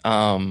could,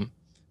 at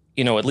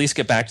least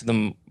get back to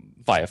them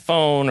via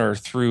phone or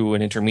through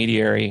an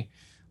intermediary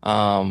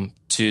to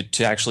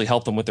actually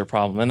help them with their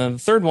problem. And then the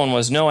third one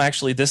was, no,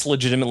 actually, this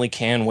legitimately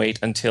can wait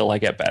until I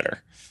get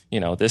better.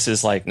 This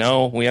is like,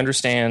 no, we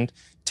understand.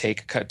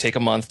 Take a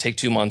month, take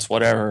 2 months,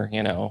 whatever.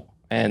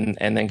 and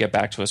then get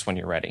back to us when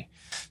you're ready.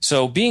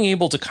 So being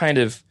able to kind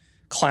of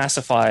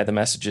classify the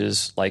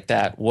messages like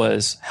that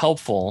was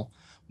helpful,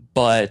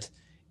 but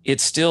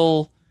it's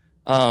still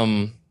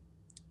my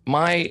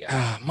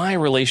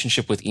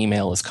relationship with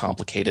email is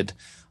complicated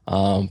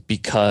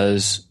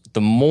because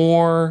the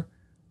more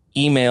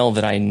email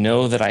that I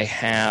know that I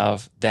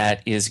have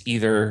that is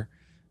either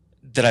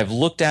that I've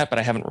looked at but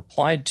I haven't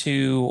replied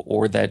to,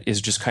 or that is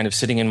just kind of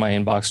sitting in my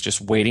inbox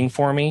just waiting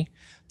for me,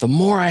 the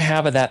more I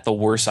have of that, the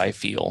worse I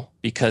feel,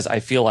 because I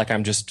feel like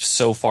I'm just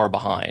so far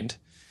behind.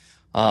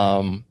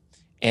 And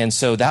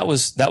so that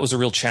was a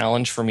real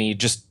challenge for me,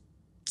 just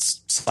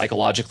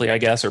psychologically, I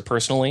guess, or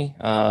personally,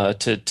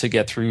 to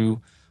get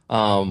through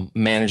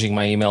managing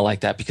my email like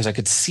that, because I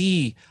could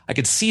see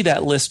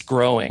that list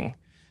growing,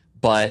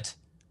 but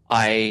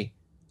I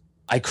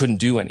couldn't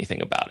do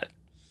anything about it,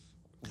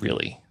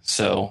 really.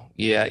 So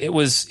yeah, it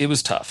was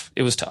tough.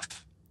 It was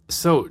tough.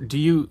 So do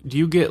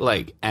you get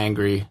like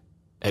angry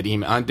at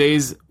email on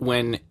days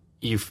when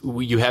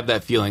you have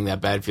that feeling,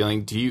 that bad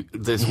feeling?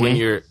 When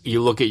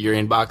you look at your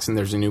inbox and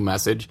there's a new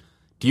message,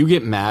 do you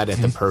get mad at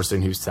the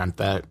person who sent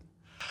that?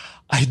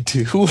 I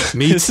do.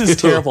 Me This too. is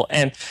terrible.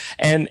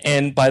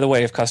 And by the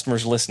way, if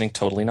customers are listening,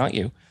 totally not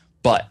you,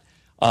 but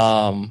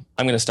I'm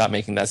going to stop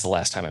making that's the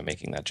last time I'm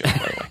making that joke,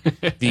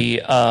 by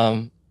the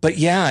way. But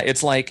yeah,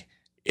 it's like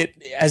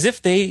as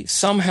if they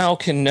somehow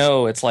can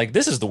know. It's like,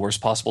 this is the worst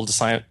possible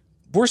time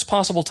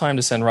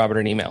to send Robert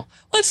an email.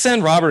 Let's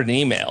send Robert an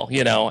email,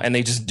 and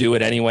they just do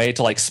it anyway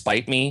to like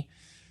spite me.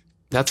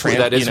 That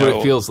is what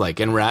it feels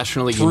like. And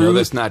rationally, you know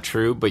that's not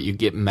true, but you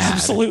get mad.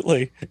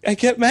 Absolutely. I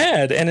get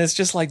mad. And it's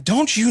just like,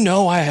 don't you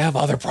know I have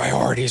other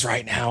priorities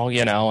right now,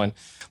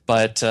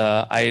 but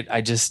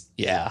I just,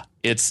 yeah,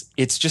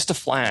 it's just a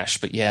flash,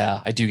 but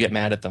yeah, I do get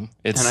mad at them.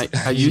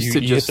 I used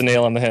to you hit the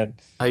nail on the head.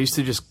 I used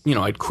to just,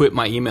 I'd quit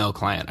my email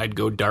client. I'd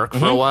go dark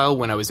for a while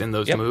when I was in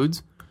those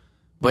moods.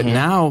 But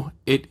now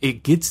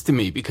it gets to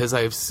me because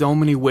I have so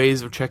many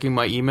ways of checking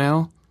my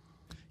email.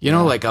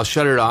 Like I'll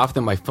shut it off,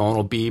 then my phone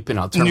will beep, and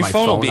I'll turn my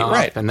phone off,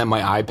 right. and then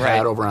my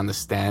iPad over on the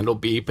stand will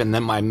beep, and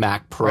then my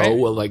Mac Pro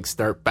will like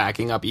start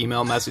backing up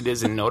email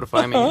messages and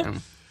notify me.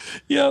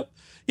 Yep.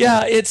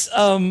 Yeah, it's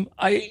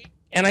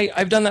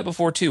I've done that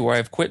before too, where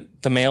I've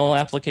quit the mail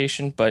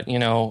application, but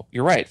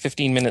you're right.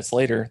 15 minutes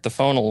later, the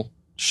phone will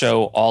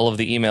show all of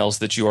the emails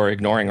that you are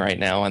ignoring right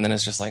now, and then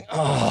it's just like,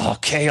 oh,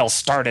 okay, I'll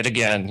start it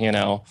again.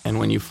 And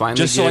when you finally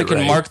just so I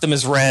can mark them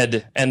as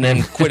red and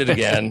then quit it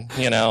again.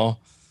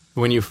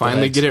 When you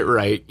finally get it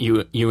right,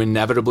 you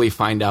inevitably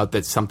find out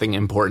that something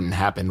important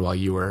happened while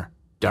you were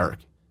dark.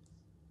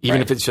 Even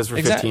if it's just for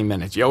 15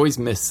 minutes. You always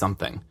miss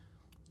something.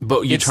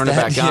 But you turn it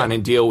back on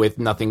and deal with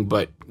nothing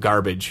but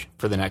garbage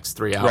for the next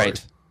 3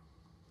 hours.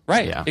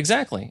 Right. Yeah.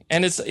 Exactly.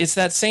 And it's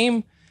that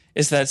same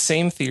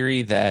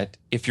theory that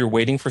if you're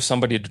waiting for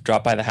somebody to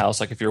drop by the house,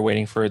 like if you're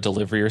waiting for a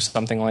delivery or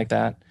something like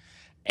that,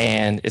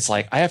 and it's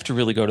like, I have to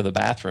really go to the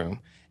bathroom.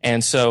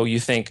 And so you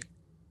think,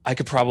 I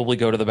could probably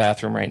go to the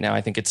bathroom right now. I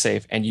think it's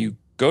safe. And you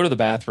go to the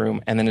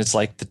bathroom, and then it's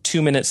like the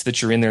 2 minutes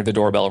that you're in there, the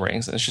doorbell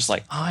rings, and it's just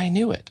like, I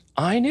knew it.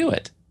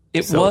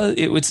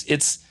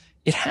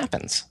 It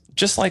happens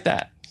just like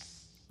that.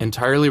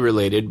 Entirely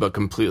related, but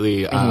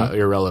completely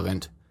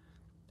irrelevant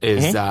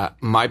is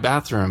my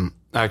bathroom.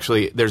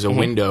 Actually, there's a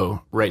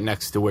window right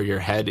next to where your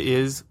head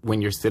is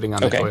when you're sitting on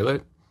the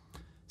toilet.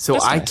 So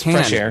that's I nice. can,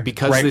 fresh air,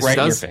 because right this in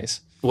does, your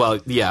face. well,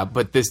 yeah,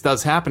 but this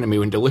does happen to me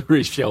when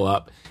deliveries show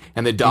up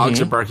and the dogs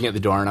are barking at the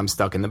door and I'm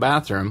stuck in the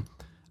bathroom.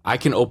 I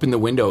can open the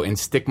window and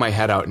stick my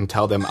head out and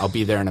tell them I'll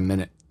be there in a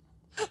minute.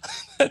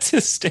 That's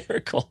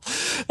hysterical.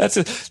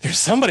 There's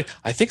somebody.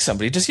 I think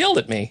somebody just yelled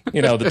at me.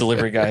 The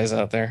delivery guy is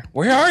out there.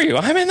 Where are you?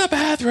 I'm in the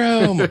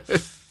bathroom.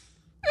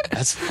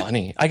 That's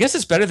funny. I guess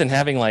it's better than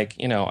having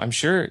I'm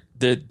sure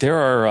that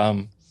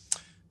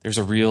there's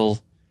a real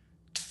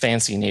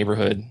fancy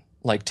neighborhood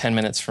like 10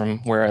 minutes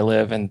from where I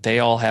live, and they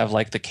all have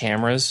like the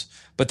cameras,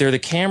 but they're the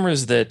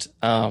cameras that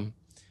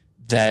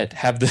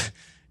have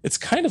it's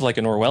kind of like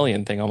an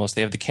Orwellian thing almost.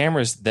 They have the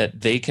cameras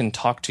that they can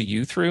talk to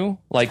you through.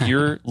 Like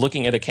you're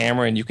looking at a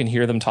camera and you can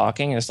hear them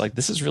talking. And it's like,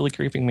 this is really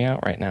creeping me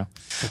out right now.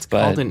 It's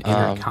called an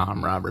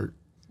intercom, Robert.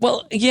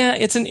 Well, yeah,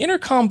 it's an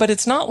intercom, but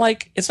it's not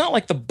like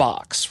the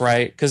box,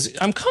 right? Because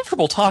I'm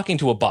comfortable talking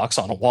to a box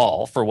on a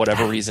wall for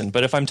whatever reason.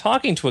 But if I'm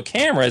talking to a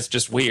camera, it's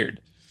just weird.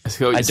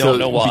 I don't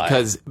know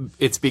why.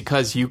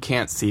 Because you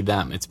can't see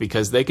them. It's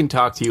because they can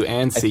talk to you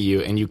and see you,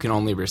 and you can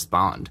only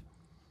respond.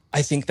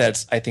 I think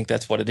that's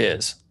what it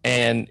is,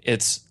 and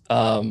it's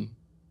I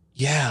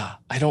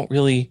don't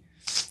really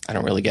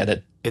get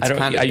it.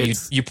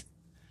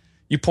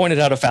 You pointed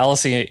out a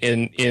fallacy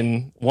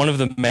in one of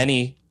the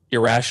many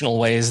irrational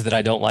ways that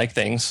I don't like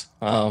things.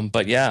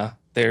 But yeah,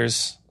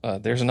 there's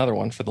another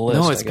one for the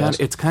list. No,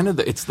 it's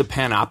the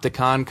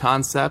panopticon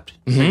concept.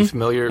 Are you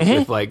familiar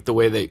with like the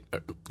way they?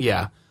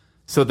 Yeah,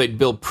 so they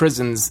build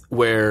prisons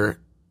where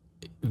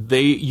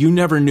you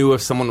never knew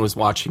if someone was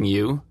watching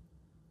you.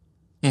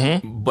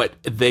 But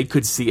they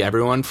could see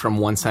everyone from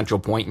one central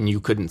point, and you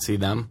couldn't see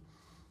them.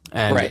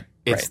 And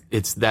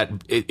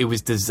it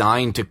was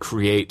designed to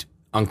create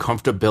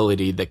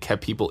uncomfortability that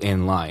kept people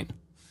in line.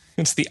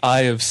 It's the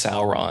eye of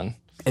Sauron.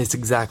 It's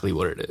exactly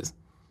what it is.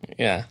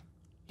 Yeah.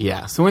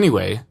 Yeah. So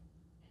anyway,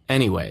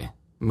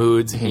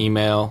 moods,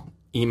 email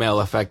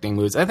affecting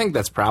moods. I think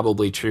that's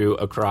probably true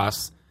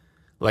across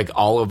like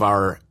all of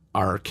our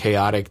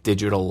chaotic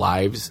digital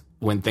lives.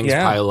 When things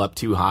pile up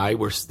too high,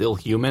 we're still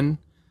human.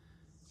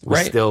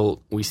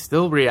 We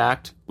still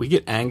react. We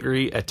get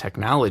angry at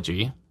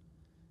technology.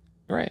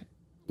 Right.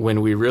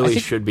 When we really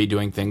should be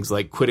doing things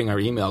like quitting our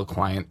email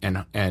client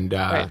and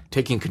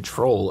taking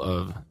control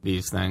of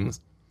these things.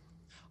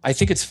 I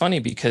think it's funny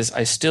because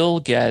I still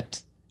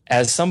get,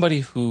 as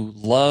somebody who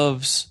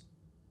loves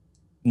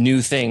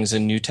new things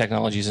and new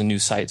technologies and new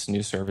sites and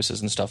new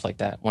services and stuff like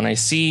that, when I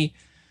see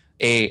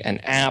an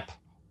app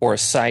or a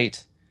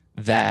site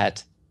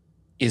that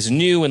is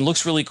new and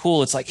looks really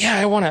cool, it's like, yeah,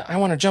 I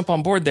want to jump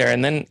on board there.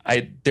 And then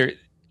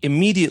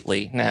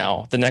immediately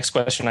now, the next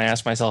question I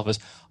ask myself is,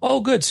 oh,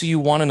 good. So you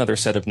want another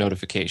set of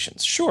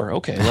notifications? Sure.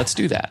 Okay. Let's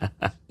do that.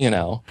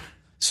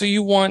 So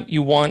you want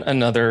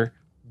another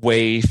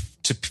way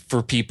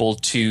for people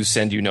to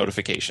send you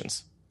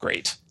notifications.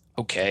 Great.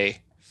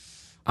 Okay.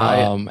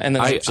 And then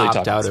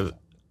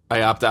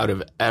I opt out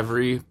of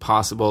every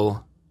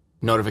possible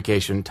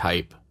notification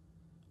type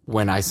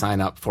when I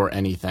sign up for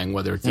anything,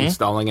 whether it's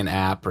installing an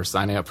app or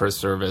signing up for a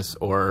service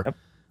or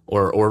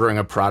ordering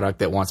a product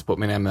that wants to put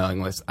me on a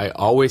mailing list. I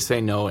always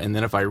say no. And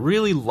then if I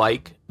really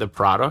like the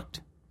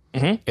product,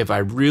 if I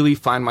really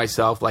find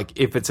myself, like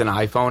if it's an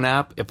iPhone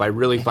app, if I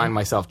really find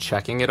myself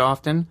checking it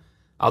often,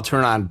 I'll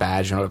turn on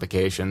badge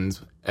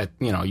notifications at,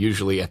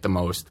 usually at the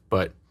most.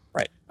 But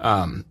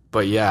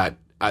yeah,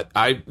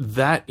 I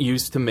that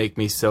used to make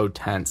me so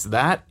tense.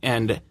 That,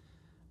 and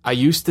I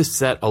used to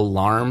set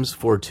alarms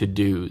for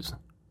to-dos.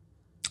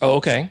 Oh,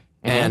 okay.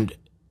 And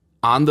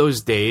on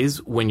those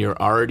days when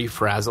you're already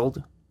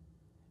frazzled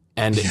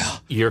and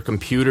your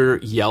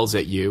computer yells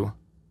at you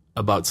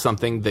about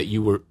something that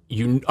you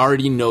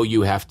already know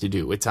you have to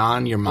do, it's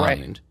on your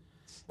mind.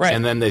 Right.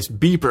 And then this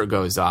beeper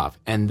goes off,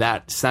 and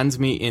that sends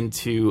me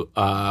into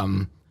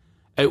I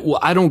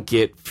don't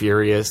get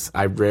furious.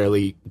 I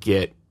rarely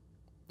get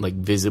like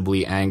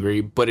visibly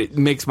angry, but it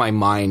makes my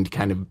mind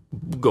kind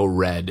of go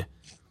red.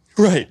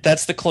 Right.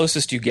 That's the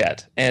closest you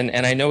get.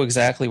 And I know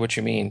exactly what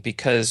you mean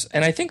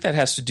and I think that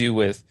has to do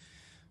with,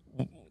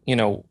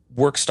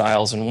 work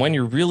styles. And when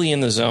you're really in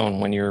the zone,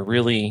 when you're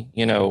really,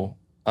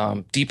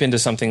 deep into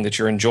something that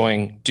you're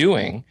enjoying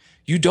doing,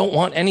 you don't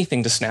want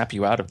anything to snap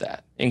you out of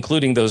that,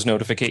 including those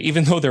notifications,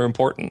 even though they're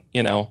important,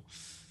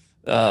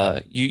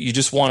 you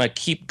just want to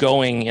keep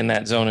going in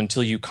that zone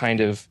until you kind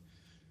of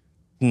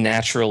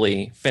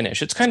naturally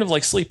finish. It's kind of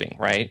like sleeping,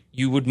 right?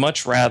 You would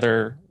much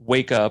rather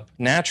wake up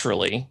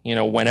naturally,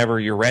 whenever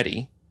you're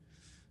ready,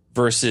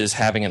 versus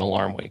having an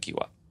alarm wake you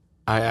up.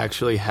 I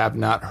actually have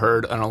not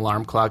heard an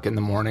alarm clock in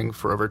the morning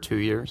for over 2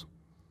 years.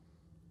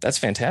 That's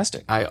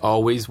fantastic. I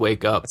always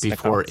wake up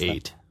before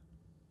 8.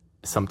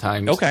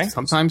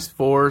 Sometimes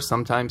 4,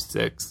 sometimes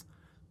 6,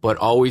 but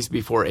always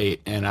before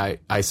 8. And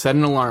I set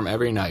an alarm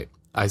every night.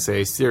 I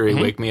say, Siri,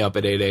 wake me up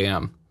at 8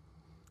 a.m.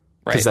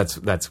 Because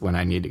that's when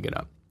I need to get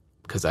up,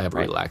 because I have a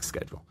relaxed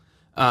schedule.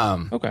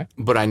 But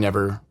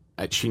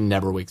she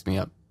never wakes me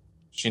up.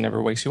 She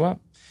never wakes you up?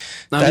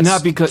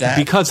 Not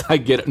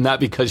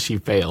because she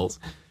fails.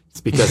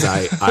 It's because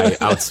I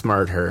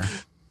outsmart her.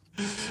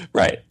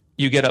 Right.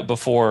 You get up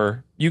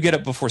before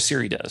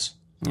Siri does.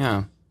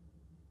 Yeah.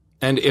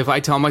 And if I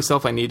tell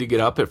myself I need to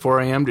get up at 4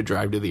 a.m. to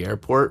drive to the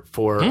airport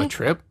for a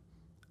trip,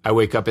 I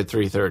wake up at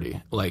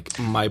 3:30. Like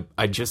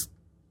I just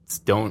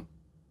don't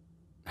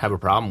have a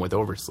problem with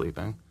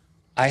oversleeping.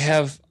 I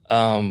have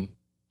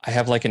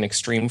like an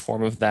extreme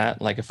form of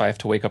that. Like if I have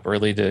to wake up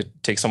early to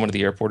take someone to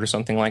the airport or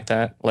something like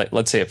that, like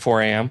let's say at 4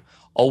 a.m.,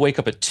 I'll wake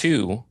up at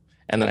 2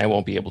 and then I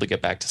won't be able to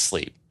get back to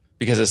sleep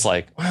because it's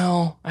like,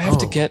 well, I have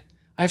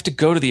to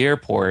go to the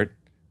airport.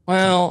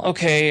 Well,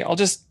 okay, I'll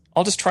just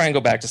try and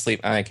go back to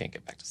sleep. I can't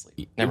get back to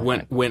sleep.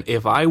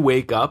 If I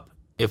wake up,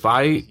 if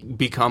I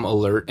become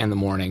alert in the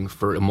morning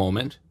for a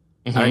moment,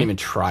 I don't even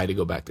try to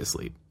go back to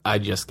sleep. I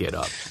just get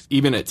up,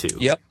 even at 2.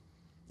 Yep.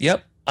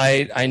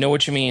 I know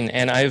what you mean,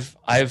 and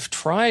I've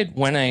tried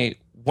when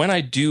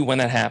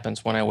that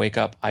happens, when I wake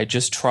up, I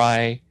just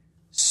try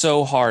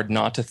so hard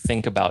not to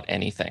think about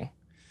anything.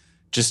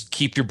 Just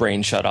keep your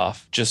brain shut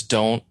off. Just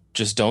don't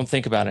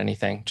think about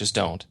anything. Just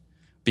don't,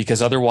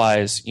 because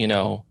otherwise,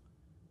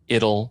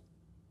 it'll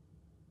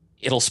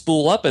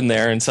spool up in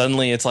there, and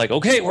suddenly it's like,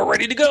 okay, we're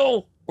ready to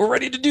go. We're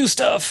ready to do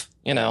stuff,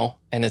 and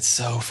it's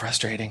so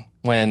frustrating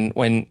when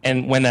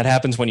that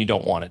happens when you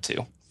don't want it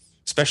to.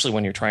 Especially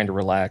when you're trying to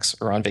relax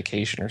or on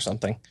vacation or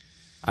something.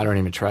 I don't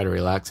even try to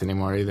relax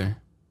anymore either.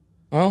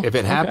 Well, if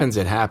it happens,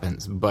 it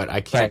happens. But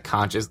I can't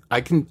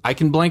I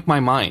can blank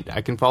my mind.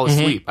 I can fall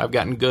asleep. I've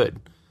gotten good.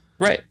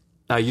 Right.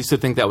 I used to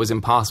think that was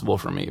impossible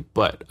for me,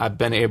 but I've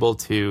been able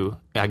to.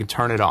 I can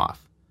turn it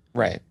off.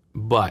 Right.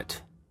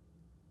 But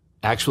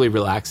actually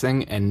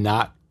relaxing and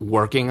not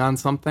working on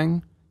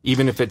something,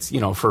 even if it's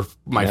for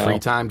my free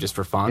time, just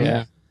for fun.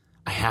 Yeah.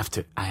 I have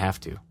to.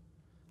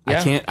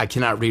 Yeah. I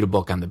cannot read a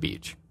book on the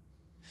beach.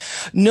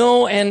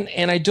 No,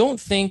 and I don't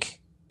think,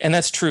 and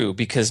that's true,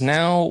 because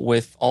now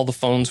with all the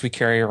phones we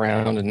carry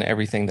around and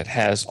everything that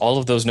has all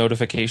of those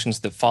notifications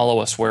that follow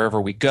us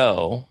wherever we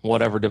go,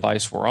 whatever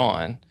device we're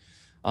on,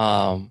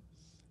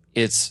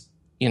 it's,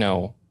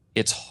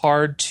 it's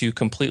hard to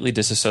completely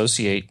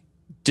dissociate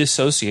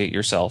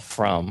yourself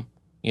from,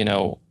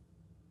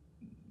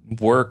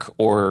 work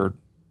or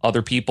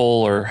other people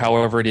or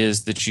however it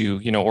is that you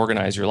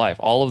organize your life.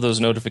 All of those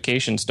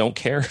notifications don't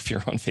care if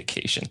you're on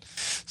vacation.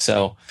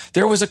 So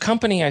there was a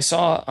company I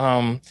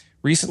saw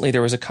recently.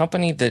 There was a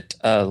company that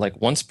like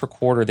once per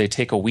quarter they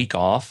take a week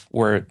off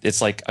where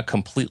it's like a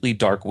completely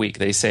dark week.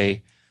 They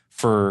say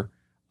for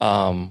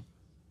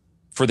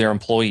their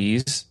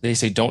employees, they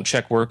say don't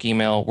check work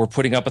email. We're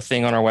putting up a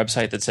thing on our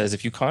website that says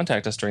if you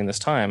contact us during this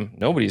time,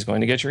 nobody's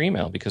going to get your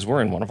email because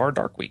we're in one of our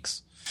dark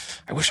weeks.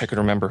 I wish I could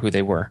remember who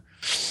they were.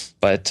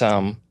 But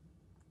I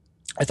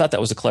thought that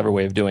was a clever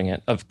way of doing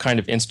it, of kind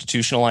of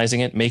institutionalizing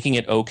it, making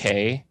it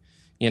okay,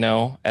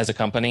 as a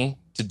company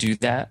to do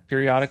that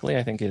periodically,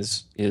 I think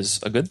is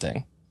a good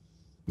thing.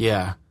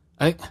 Yeah.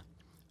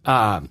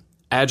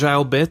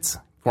 Agile Bits,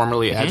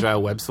 formerly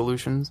Agile Web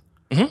Solutions,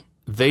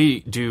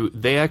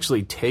 they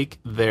actually take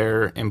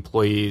their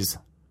employees,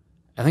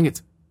 I think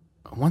it's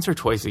once or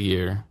twice a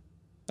year.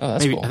 Oh,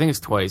 that's cool. I think it's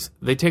twice.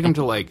 They take them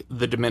to like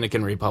the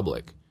Dominican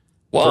Republic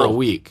Whoa. for a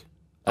week.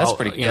 That's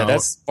pretty. Yeah,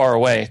 that's far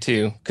away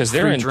too, because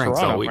they're in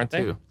Toronto, aren't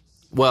they? Too.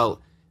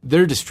 Well,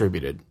 they're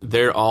distributed.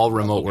 They're all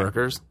remote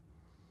workers,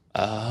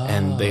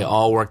 and they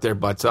all work their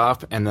butts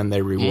off, and then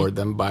they reward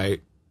them by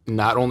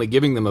not only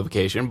giving them a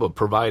vacation but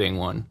providing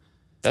one.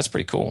 That's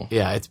pretty cool.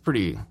 Yeah, it's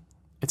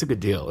a good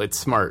deal. It's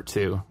smart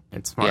too.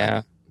 It's smart.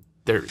 Yeah,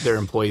 their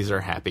employees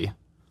are happy.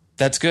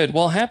 That's good.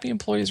 Well, happy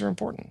employees are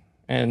important.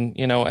 And,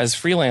 as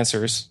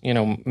freelancers,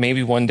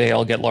 maybe one day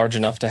I'll get large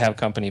enough to have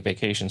company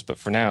vacations. But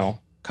for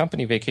now,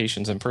 company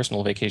vacations and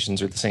personal vacations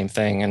are the same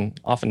thing. And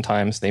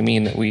oftentimes they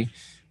mean that we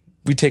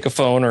take a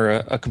phone or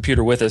a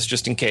computer with us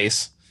just in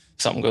case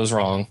something goes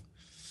wrong.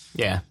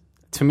 Yeah.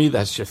 To me,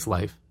 that's just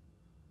life.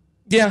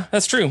 Yeah,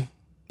 that's true.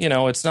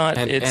 It's not.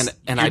 And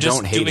you're I just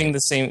don't hate doing it. the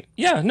same.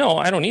 Yeah, no,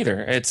 I don't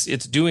either. It's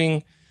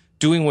doing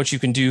what you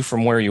can do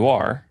from where you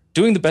are,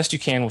 doing the best you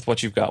can with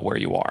what you've got where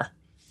you are.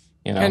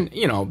 And,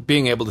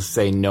 being able to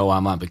say, no,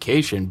 I'm on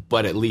vacation,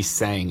 but at least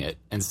saying it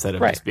instead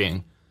of just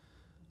being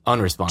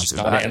unresponsive.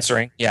 Just not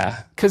answering.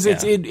 Yeah. Because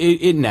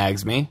it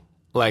nags me.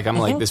 Like, I'm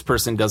like, this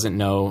person doesn't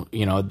know,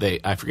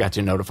 I forgot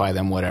to notify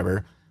them,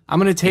 whatever. I'm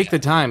going to take the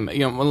time.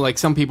 Like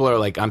some people are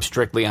like, I'm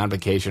strictly on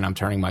vacation. I'm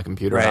turning my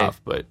computer off.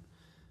 But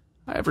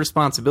I have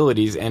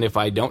responsibilities. And if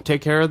I don't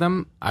take care of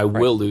them, I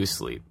will lose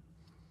sleep.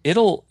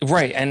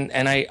 And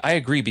I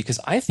agree, because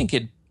I think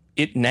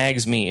it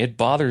nags me. It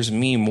bothers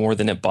me more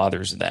than it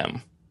bothers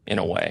them in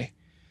a way,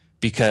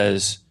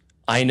 because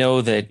I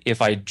know that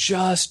if I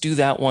just do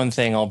that one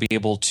thing, I'll be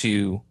able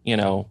to,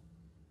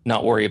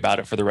 not worry about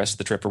it for the rest of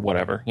the trip or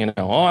whatever.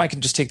 I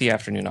can just take the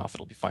afternoon off.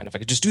 It'll be fine if I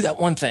could just do that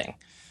one thing.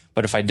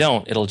 But if I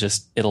don't,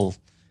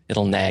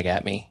 it'll nag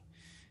at me.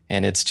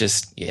 And it's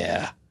just,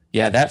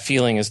 that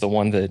feeling is the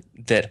one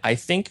that I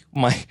think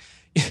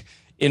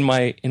in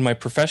my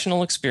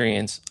professional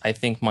experience, I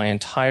think my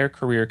entire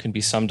career can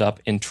be summed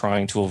up in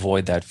trying to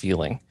avoid that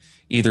feeling,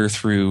 either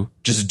through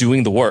just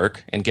doing the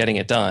work and getting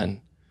it done,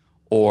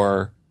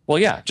 or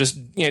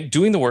just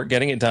doing the work,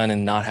 getting it done,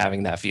 and not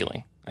having that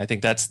feeling. I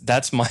think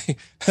that's my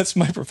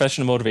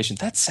professional motivation.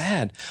 That's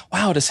sad.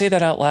 Wow, to say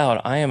that out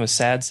loud, I am a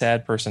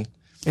sad person.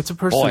 It's a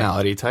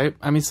personality type.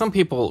 I mean, some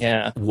people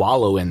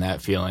wallow in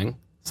that feeling.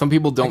 Some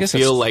people don't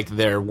feel like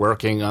they're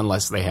working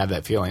unless they have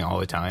that feeling all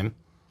the time.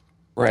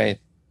 Right.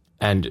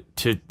 And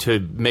to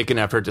make an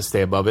effort to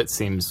stay above it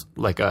seems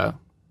like a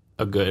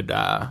good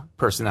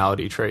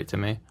personality trait to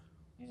me.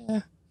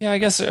 Yeah. I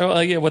guess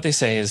what they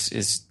say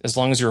is as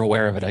long as you're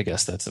aware of it, I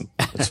guess that's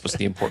what's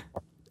the important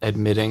part.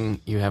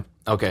 Admitting you have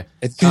I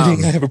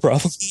have a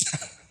problem.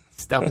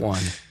 Step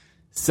one.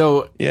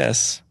 So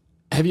yes,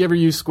 have you ever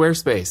used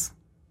Squarespace?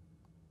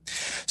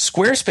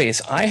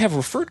 Squarespace. I have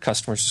referred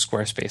customers to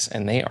Squarespace,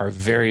 and they are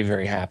very,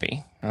 very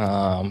happy.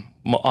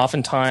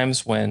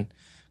 Oftentimes, when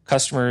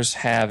customers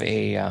have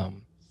a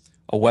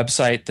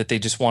website that they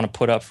just want to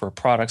put up for a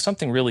product,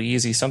 something really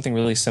easy, something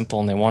really simple,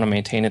 and they want to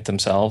maintain it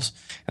themselves,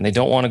 and they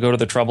don't want to go to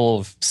the trouble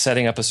of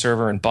setting up a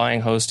server and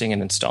buying hosting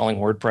and installing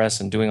WordPress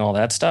and doing all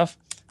that stuff,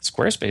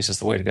 Squarespace is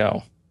the way to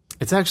go.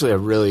 It's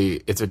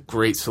actually it's a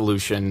great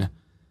solution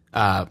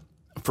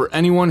for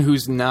anyone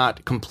who's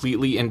not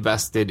completely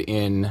invested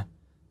in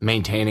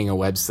maintaining a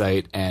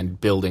website and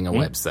building a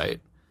website.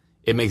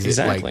 It makes it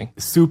like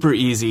super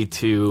easy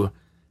to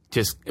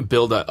just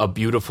build a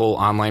beautiful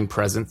online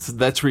presence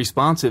that's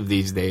responsive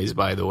these days,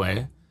 by the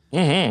way.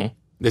 Mm-hmm.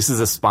 This is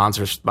a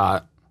sponsor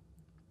spot.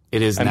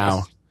 It is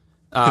now.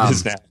 It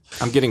is now.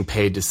 I'm getting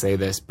paid to say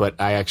this, but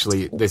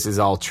this is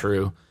all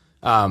true.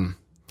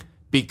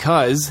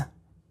 Because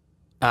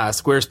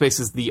Squarespace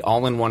is the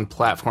all-in-one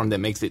platform that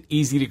makes it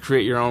easy to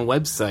create your own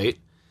website.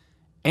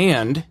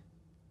 And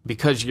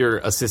because you're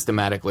a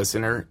systematic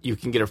listener, you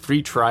can get a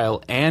free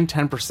trial and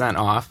 10%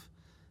 off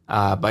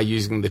by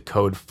using the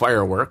code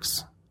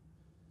Fireworks.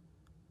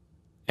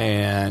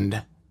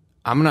 And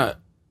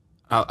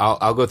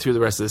I'll go through the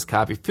rest of this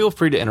copy. Feel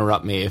free to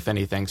interrupt me if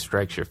anything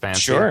strikes your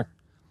fancy. Sure.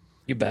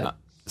 You bet.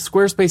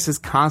 Squarespace is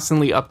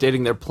constantly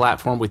updating their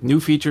platform with new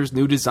features,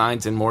 new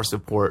designs, and more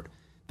support.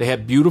 They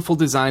have beautiful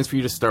designs for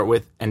you to start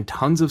with and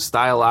tons of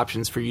style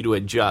options for you to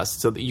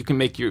adjust so that you can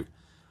make your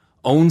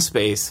own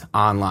space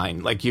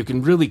online. Like, you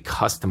can really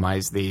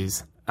customize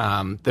these.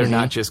 They're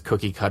not just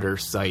cookie cutter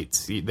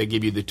sites. They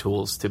give you the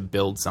tools to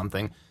build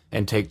something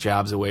and take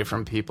jobs away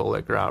from people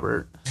like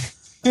Robert.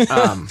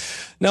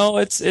 No,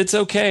 it's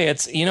okay.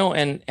 It's,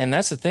 and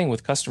that's the thing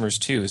with customers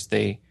too, is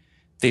they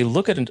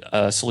look at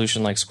a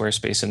solution like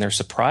Squarespace and they're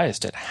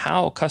surprised at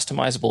how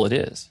customizable it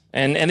is.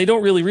 And they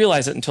don't really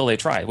realize it until they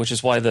try it, which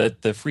is why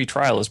the free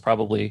trial is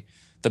probably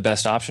the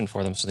best option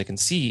for them, so they can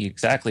see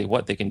exactly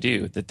what they can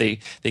do, that they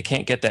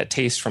can't get that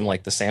taste from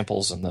like the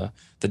samples and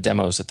the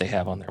demos that they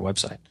have on their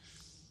website.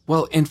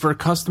 Well, and for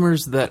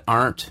customers that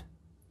aren't,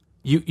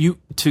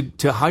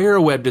 to hire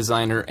a web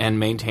designer and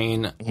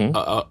maintain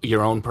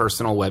your own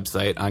personal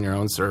website on your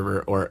own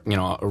server, or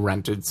a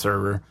rented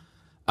server,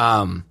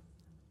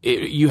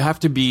 you have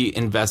to be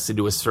invested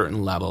to a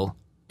certain level.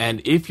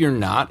 And if you're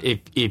not,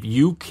 if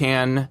you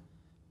can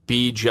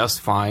be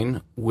just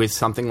fine with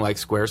something like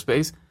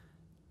Squarespace,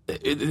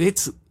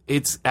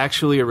 it's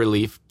actually a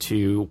relief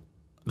to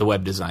the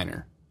web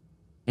designer.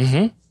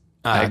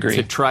 I agree.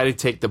 To try to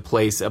take the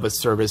place of a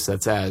service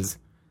that's as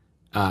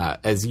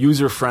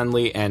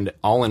user-friendly and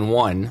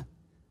all-in-one.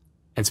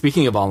 And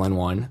speaking of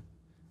all-in-one,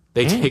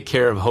 they take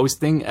care of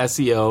hosting,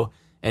 SEO,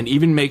 and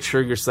even make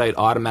sure your site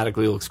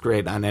automatically looks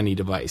great on any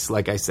device.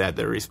 Like I said,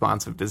 they're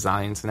responsive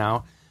designs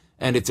now.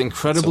 And it's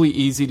incredibly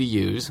easy to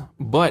use.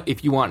 But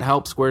if you want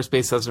help,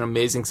 Squarespace has an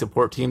amazing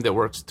support team that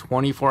works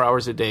 24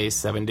 hours a day,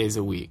 7 days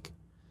a week.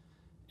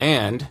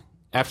 And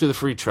after the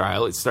free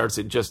trial, it starts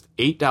at just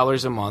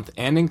 $8 a month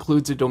and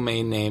includes a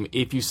domain name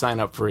if you sign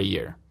up for a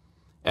year.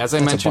 As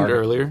I mentioned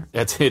earlier,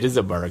 it is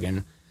a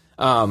bargain.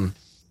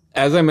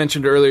 As I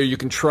mentioned earlier, you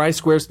can try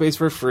Squarespace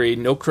for free,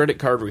 no credit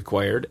card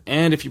required,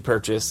 and if you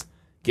purchase,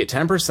 get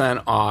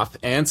 10% off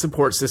and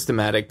support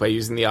Systematic by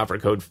using the offer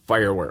code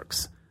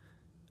FIREWORKS.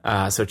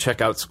 So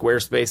check out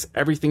Squarespace,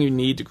 everything you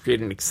need to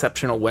create an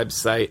exceptional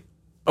website.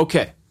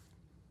 Okay,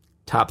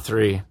 top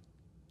three.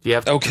 Do you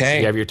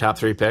have your top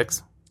three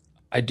picks?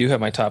 I do have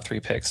my top three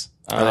picks.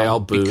 Are they all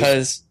booze?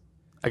 Because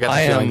I got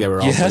the feeling they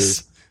were all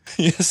booze.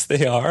 Yes,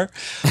 they are.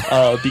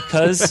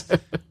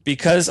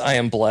 Because I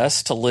am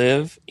blessed to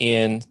live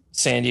in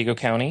San Diego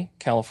County,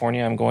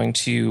 California, I'm going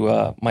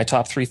to, my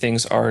top three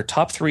things are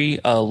top three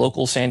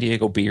local San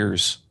Diego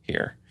beers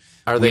here.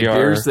 Are they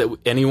beers that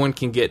anyone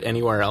can get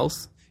anywhere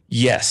else?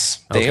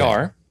 Yes, they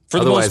are, for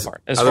the most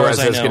part. As far as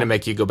I know. It's going to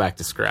make you go back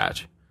to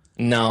scratch.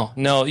 No,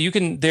 you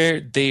can.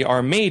 They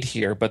are made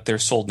here, but they're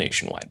sold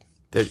nationwide.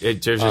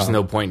 There's just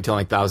no point in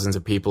telling thousands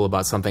of people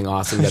about something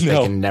awesome that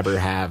they can never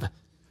have.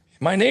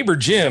 My neighbor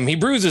Jim, he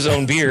brews his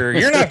own beer.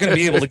 You're not going to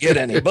be able to get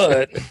any,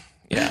 but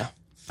yeah.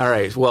 All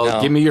right.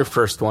 Well, give me your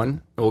first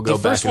one. We'll go back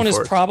and forth. The first one is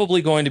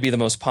probably going to be the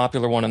most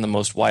popular one and the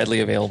most widely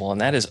available, and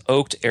that is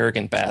Oaked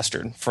Arrogant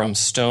Bastard from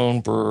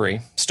Stone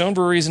Brewery. Stone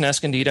Brewery is in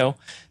Escondido.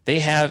 They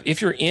have,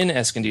 if you're in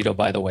Escondido,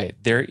 by the way,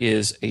 they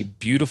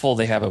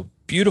have a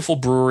beautiful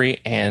brewery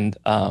and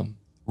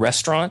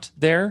restaurant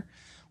there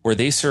where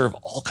they serve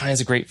all kinds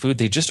of great food.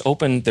 They just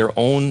opened their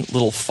own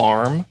little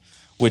farm,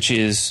 which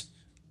is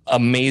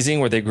amazing,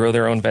 where they grow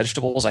their own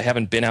vegetables. I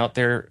haven't been out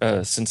there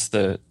since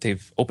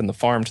they've opened the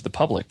farm to the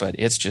public, but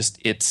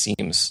it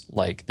seems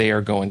like they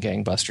are going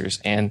gangbusters.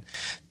 And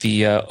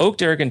the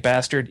Oaked Arrogant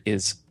Bastard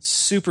is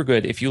super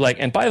good if you like.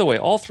 And by the way,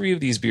 all three of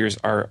these beers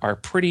are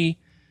pretty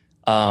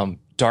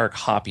dark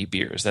hoppy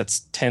beers. That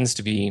tends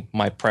to be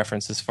my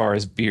preference as far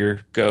as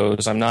beer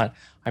goes. I'm not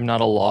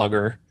a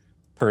lager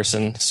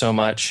person so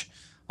much,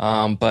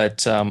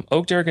 but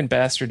Oaked Arrogant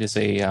Bastard is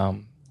a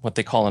what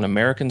they call an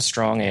American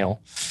strong ale,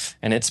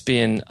 and it's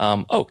been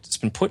oaked. It's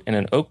been put in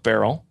an oak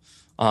barrel,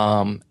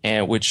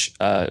 and which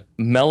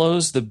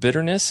mellows the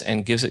bitterness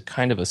and gives it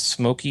kind of a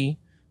smoky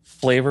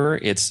flavor.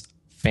 It's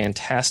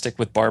fantastic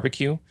with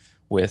barbecue,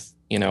 with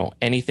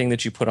anything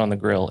that you put on the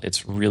grill.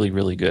 It's really,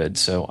 really good.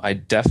 So I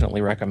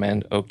definitely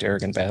recommend Oaked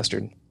Arrogant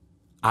Bastard.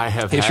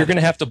 If you're going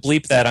to have to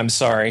bleep that, I'm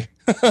sorry.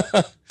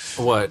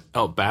 What?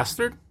 Oh,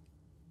 bastard?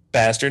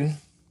 Bastard.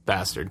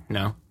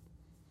 No.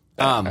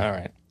 All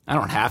right. I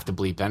don't have to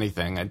bleep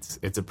anything.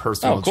 It's a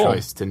personal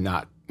choice to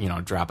not,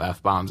 drop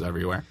F-bombs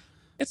everywhere.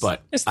 It's the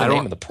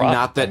name of the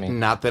product.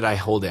 Not that I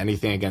hold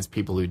anything against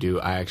people who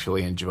do. I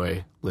actually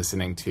enjoy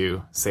listening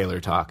to Sailor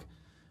talk.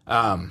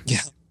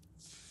 Yeah.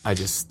 I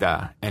just,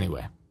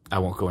 anyway, I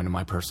won't go into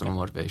my personal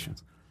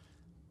motivations.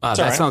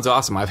 That sounds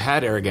awesome. I've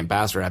had Arrogant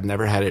Bastard. I've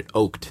never had it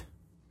oaked.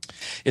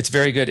 It's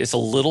very good. It's a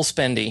little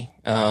spendy,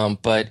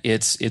 but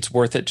it's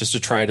worth it just to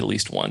try it at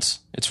least once.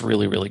 It's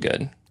really, really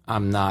good.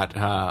 I'm not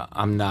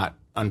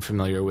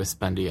unfamiliar with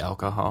spendy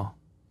alcohol.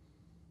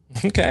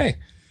 Okay.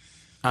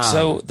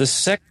 So the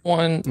second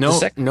one, No,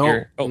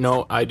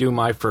 I do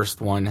my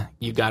first one.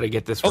 You got to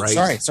get this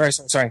right.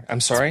 Sorry.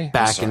 I'm sorry.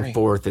 Back and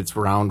forth. It's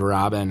round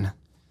robin.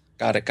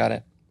 Got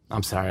it.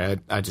 I'm sorry.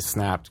 I just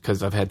snapped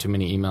because I've had too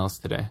many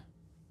emails today.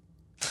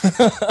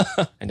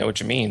 I know what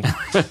you mean.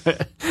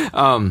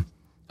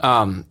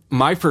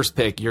 My first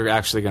pick, you're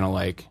actually going to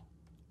like,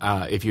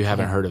 if you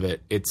haven't heard of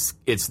it. It's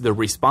the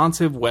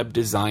Responsive Web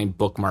Design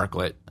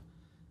Bookmarklet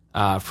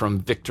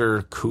from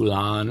Victor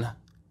Coulon.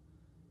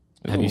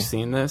 Have you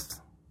seen this?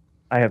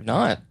 I have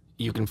not.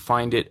 You can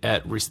find it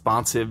at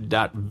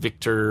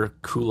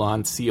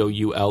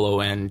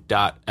responsive.victorcoulon,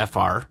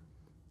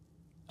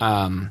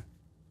 COULON.fr.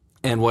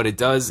 And what it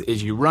does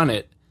is you run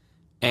it,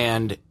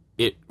 and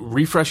it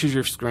refreshes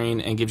your screen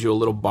and gives you a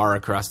little bar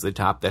across the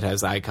top that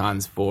has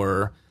icons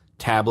for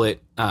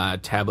tablet,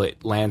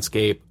 tablet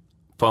landscape,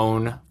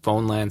 phone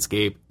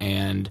landscape,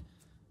 and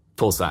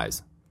full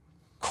size.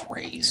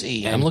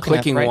 Crazy. And I'm looking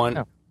clicking at it right one.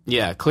 now.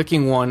 Yeah,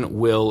 clicking one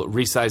will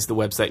resize the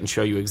website and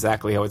show you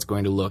exactly how it's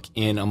going to look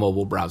in a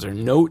mobile browser.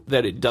 Note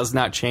that it does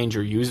not change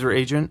your user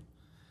agent.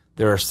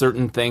 There are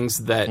certain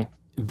things that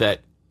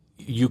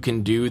you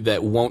can do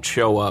that won't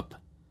show up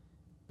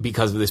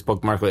because of this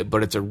bookmarklet,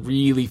 but it's a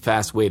really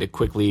fast way to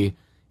quickly,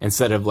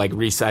 instead of like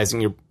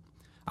resizing your...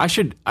 I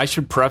should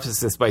preface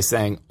this by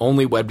saying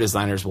only web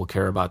designers will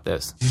care about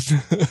this.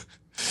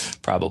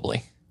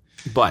 Probably.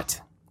 But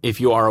if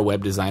you are a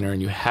web designer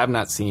and you have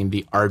not seen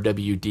the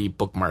RWD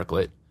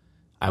bookmarklet,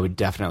 I would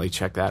definitely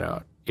check that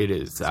out. It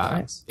is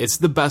nice. It's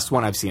the best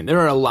one I've seen.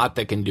 There are a lot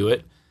that can do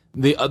it.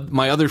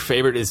 My other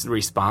favorite is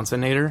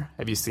Responsinator.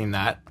 Have you seen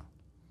that?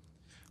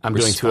 I'm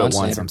doing two at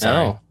once. I'm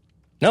sorry.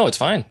 No, it's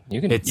fine.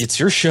 You can. It's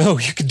your show.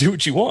 You can do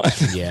what you want.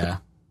 Yeah,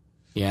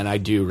 and I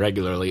do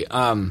regularly.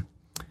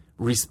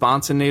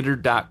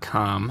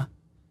 Responsinator.com.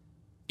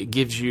 It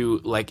gives you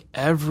like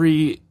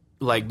every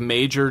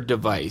major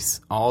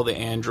device, all the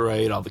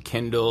Android, all the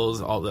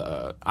Kindles, all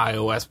the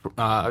iOS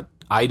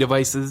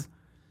iDevices,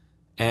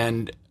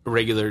 and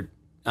regular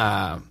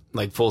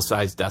full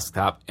size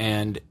desktop,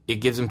 and it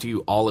gives them to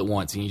you all at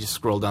once. And you just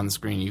scroll down the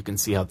screen, and you can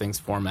see how things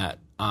format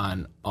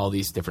on all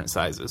these different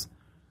sizes.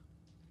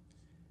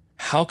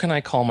 How can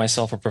I call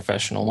myself a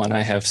professional when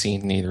I have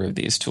seen neither of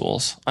these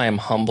tools? I am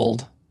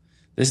humbled.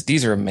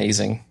 These are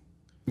amazing.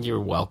 You're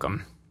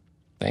welcome.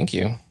 Thank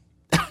you.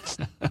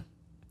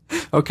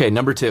 Okay,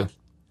 number two.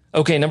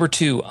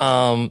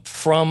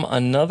 From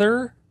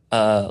another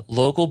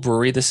local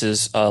brewery. This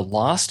is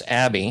Lost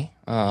Abbey.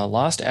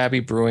 Lost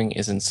Abbey Brewing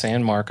is in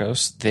San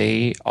Marcos.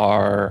 They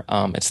are,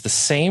 it's the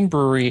same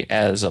brewery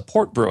as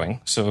Port Brewing.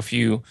 So if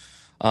you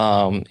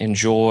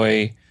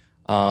enjoy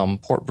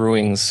Port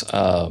Brewing's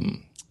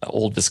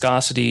Old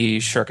Viscosity,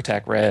 Shark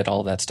Attack Red,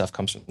 all of that stuff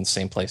comes from the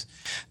same place.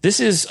 This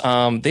is,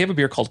 they have a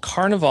beer called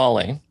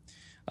Carnivale,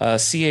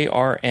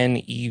 Carnevale.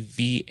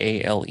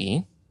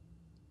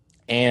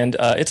 And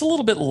it's a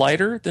little bit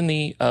lighter than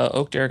the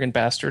Oaked Aragon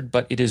Bastard,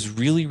 but it is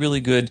really, really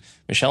good.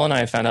 Michelle and I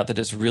have found out that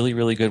it's really,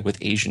 really good with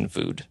Asian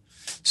food.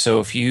 So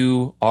if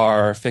you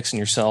are fixing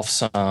yourself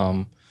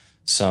some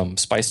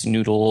spicy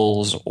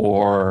noodles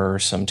or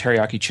some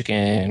teriyaki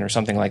chicken or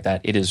something like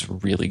that, it is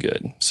really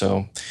good.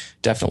 So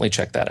definitely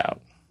check that out.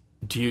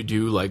 Do you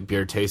do like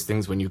beer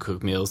tastings when you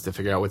cook meals to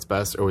figure out what's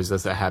best, or was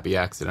this a happy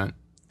accident?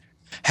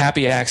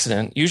 Happy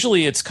accident.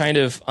 Usually it's kind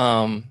of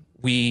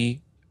we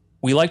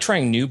like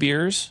trying new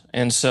beers,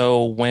 and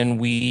so when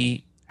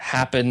we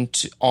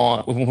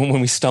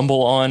when we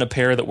stumble on a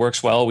pair that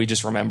works well, we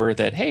just remember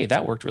that, hey,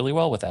 that worked really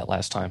well with that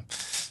last time.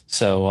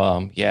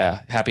 So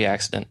happy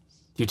accident.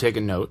 Do you take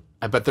a note?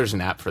 I bet there's an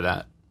app for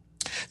that.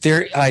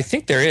 I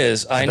think there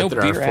is. I know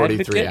there Beer are 43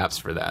 Advocate. apps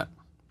for that.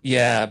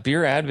 Yeah,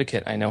 Beer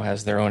Advocate, I know,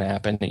 has their own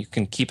app, and you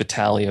can keep a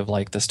tally of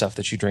like the stuff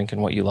that you drink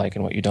and what you like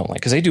and what you don't like,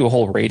 because they do a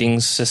whole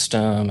ratings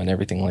system and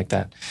everything like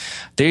that.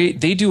 They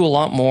do a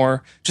lot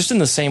more, just in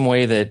the same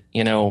way that,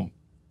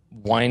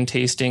 wine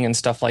tasting and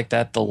stuff like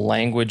that. The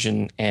language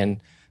and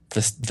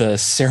the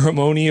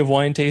ceremony of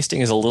wine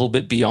tasting is a little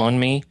bit beyond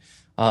me.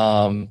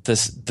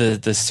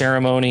 The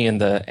ceremony and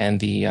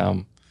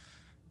the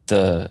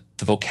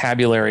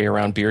vocabulary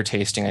around beer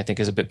tasting, I think,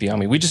 is a bit beyond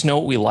me. We just know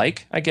what we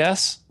like, I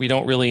guess. We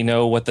don't really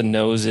know what the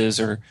nose is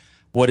or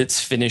what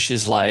its finish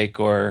is like.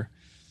 Or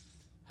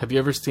have you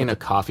ever seen a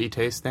coffee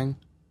tasting?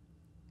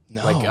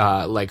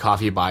 No. Like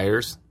coffee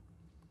buyers?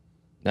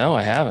 No,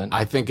 I haven't.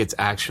 I think it's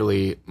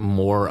actually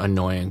more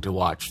annoying to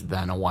watch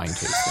than a wine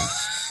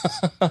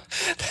tasting.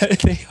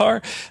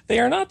 They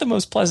are not the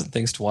most pleasant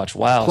things to watch.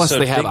 Wow. Plus,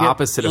 they have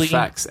opposite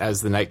effects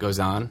as the night goes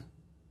on.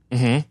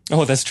 Mm-hmm.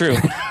 Oh, that's true.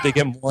 They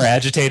get more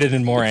agitated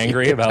and more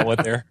angry about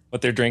what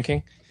they're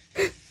drinking.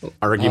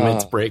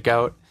 Arguments break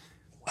out.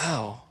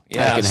 Wow.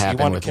 Yeah. That can happen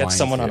you want with to catch wine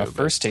someone on a too,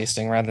 first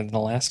tasting rather than the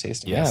last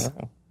tasting. Yes. Yeah, I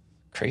don't know.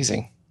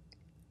 Crazy.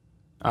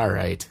 All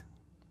right.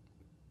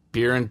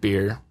 Beer and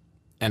beer.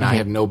 And I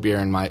have no beer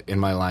in my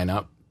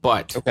lineup.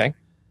 But okay,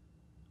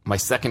 my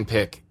second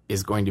pick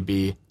is going to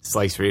be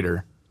Slice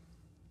Reader,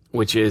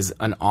 which is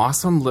an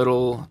awesome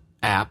little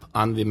app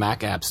on the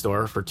Mac App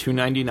Store for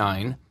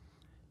 $2.99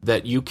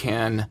 that you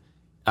can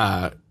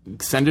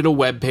send it a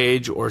web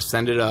page or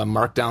send it a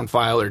markdown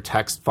file or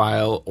text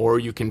file, or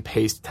you can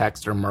paste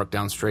text or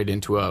markdown straight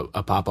into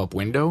a pop-up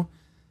window,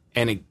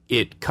 and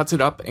it cuts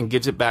it up and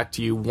gives it back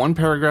to you one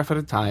paragraph at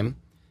a time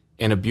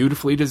in a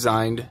beautifully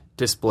designed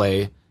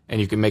display, and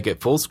you can make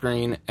it full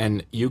screen,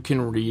 and you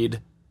can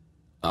read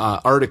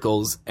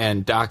articles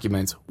and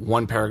documents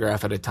one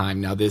paragraph at a time.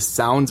 Now, this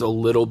sounds a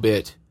little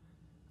bit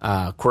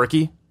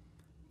quirky,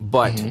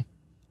 but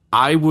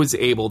I was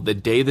able, the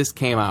day this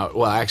came out,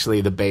 well,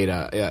 actually the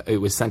beta, it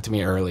was sent to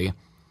me early.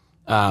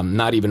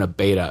 Not even a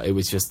beta. It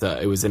was just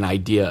it was an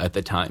idea at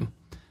the time.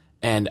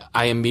 And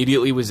I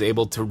immediately was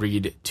able to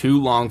read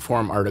 2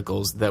 long-form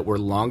articles that were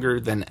longer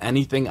than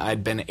anything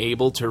I'd been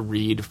able to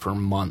read for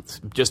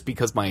months, just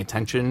because my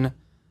attention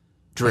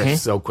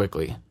drifts so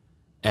quickly.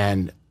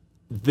 And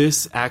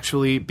this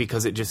actually,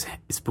 because it just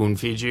spoon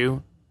feeds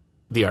you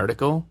the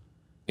article,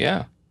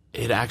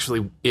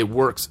 it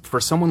works for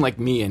someone like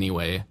me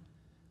anyway,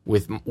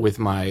 with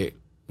my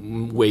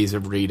ways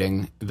of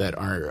reading that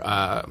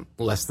are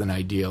less than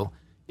ideal.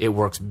 It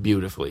works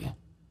beautifully.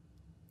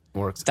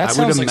 Works. That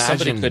sounds like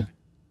somebody could.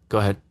 Go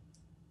ahead.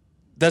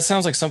 That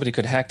sounds like somebody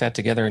could hack that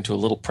together into a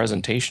little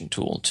presentation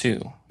tool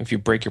too. If you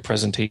break your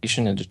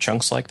presentation into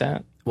chunks like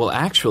that. Well,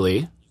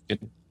 actually,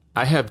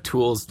 I have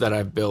tools that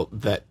I've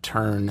built that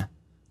turn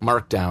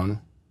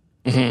Markdown,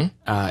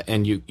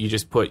 and you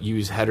just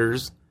use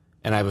headers,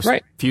 and I have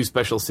a few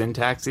special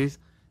syntaxes,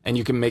 and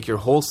you can make your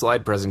whole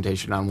slide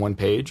presentation on one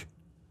page,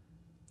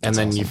 and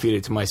then you feed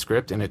it to my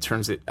script, and it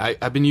turns it.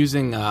 I've been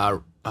using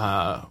what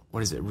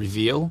is it,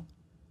 Reveal?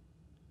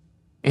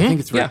 I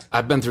think it's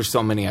I've been through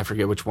so many, I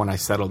forget which one I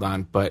settled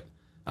on, but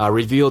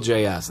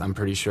Reveal.js, I'm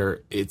pretty sure.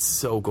 It's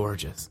so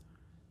gorgeous.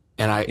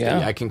 And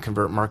I can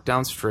convert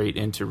Markdown straight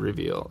into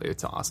Reveal.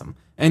 It's awesome.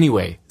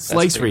 Anyway,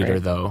 Slice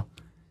Reader, though.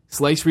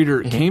 Slice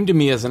Reader came to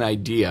me as an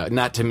idea,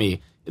 not to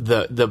me.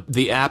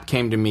 The app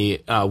came to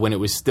me when it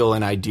was still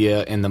an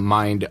idea in the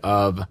mind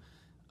of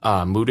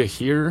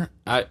Mudahir.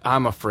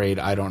 I'm afraid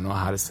I don't know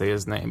how to say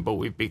his name, but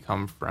we've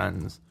become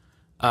friends.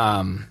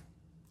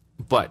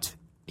 But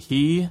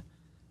he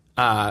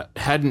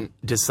hadn't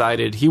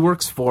decided. He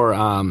works for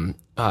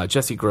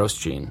Jesse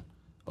Grosjean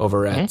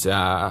over at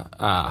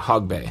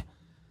Hogbay,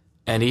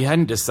 and he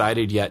hadn't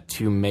decided yet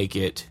to make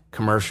it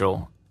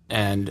commercial.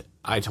 And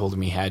I told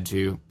him he had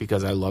to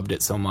because I loved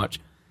it so much.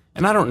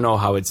 And I don't know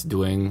how it's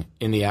doing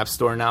in the App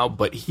Store now,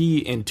 but he,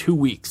 in 2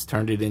 weeks,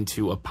 turned it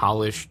into a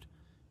polished,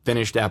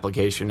 finished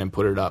application and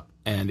put it up.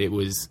 And it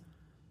was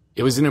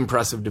an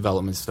impressive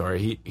development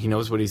story. He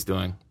knows what he's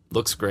doing.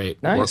 Looks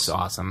great. Nice. Works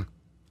awesome.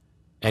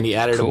 And he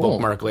added a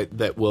bookmarklet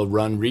that will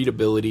run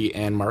readability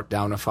and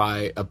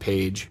markdownify a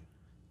page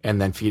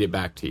and then feed it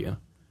back to you.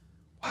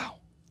 Wow.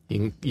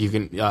 You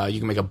can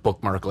make a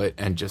bookmarklet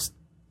and just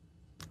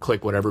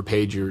click whatever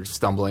page you're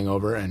stumbling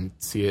over and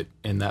see it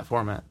in that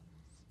format.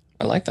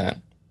 I like that.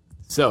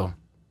 So,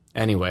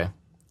 anyway,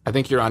 I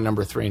think you're on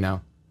number 3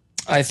 now.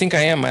 I think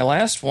I am. My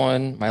last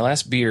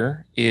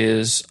beer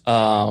is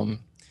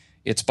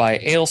it's by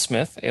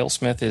AleSmith.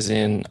 AleSmith is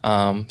in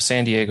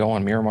San Diego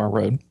on Miramar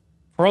Road.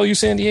 For all you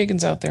San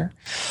Diegans out there,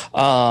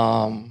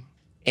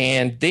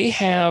 and they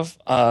have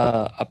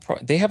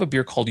a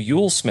beer called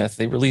Yule Smith.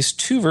 They release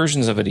 2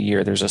 versions of it a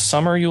year. There's a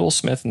summer Yule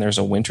Smith and there's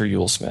a winter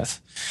Yule Smith.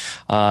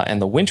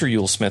 And the winter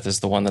Yule Smith is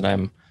the one that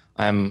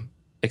I'm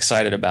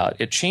excited about.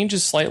 It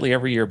changes slightly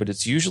every year, but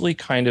it's usually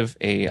kind of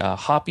a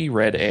hoppy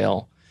red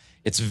ale.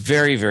 It's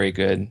very, very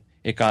good.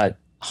 It got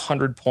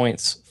 100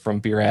 points from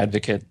Beer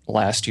Advocate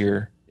last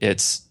year.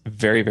 It's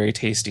very, very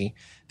tasty.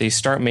 They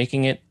start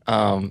making it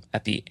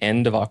at the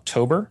end of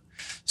October,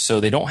 so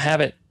they don't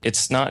have it.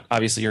 It's not,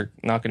 obviously, you're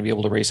not going to be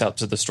able to race out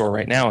to the store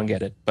right now and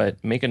get it,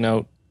 but make a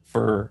note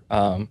for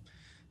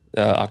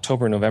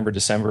October, November,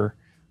 December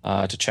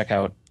to check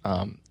out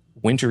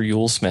Winter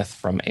Yule Smith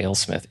from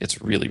AleSmith.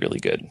 It's really, really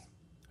good.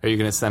 Are you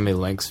going to send me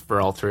links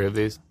for all 3 of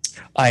these?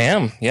 I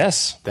am,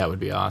 yes. That would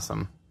be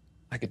awesome.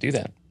 I could do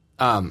that.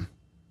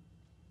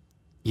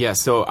 Yeah,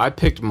 so I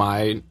picked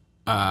my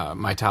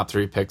top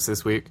 3 picks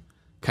this week,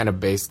 kind of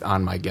based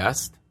on my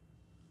guest.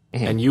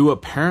 And you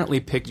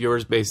apparently picked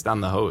yours based on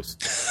the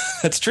host.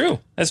 That's true.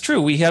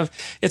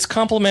 It's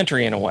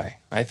complimentary in a way,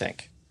 I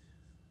think.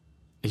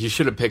 You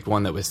should have picked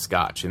one that was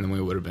Scotch, and then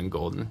we would have been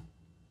golden.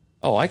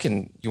 Oh, I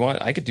could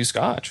do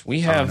Scotch.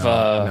 We have...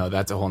 no,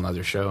 that's a whole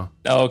nother show.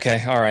 Oh,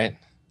 okay. All right.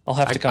 I'll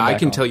have to come back. I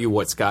can tell you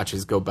what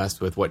Scotches go best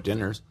with what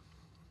dinners.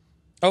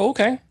 Oh,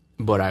 okay.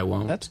 But I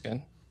won't. That's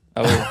good.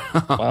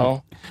 Oh,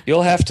 well,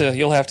 you'll have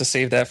to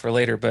save that for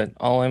later. But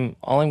all I'm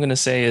going to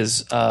say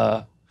is,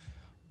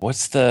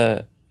 what's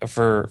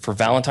for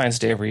Valentine's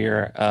Day every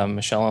year?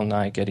 Michelle and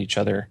I get each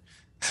other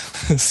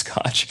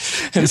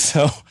Scotch, and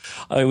so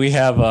we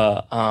have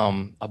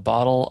a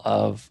bottle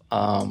of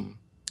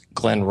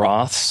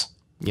Glenrothes,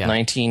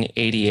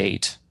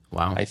 1988.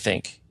 Wow, I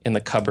think in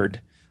the cupboard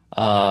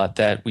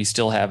that we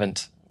still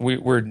haven't.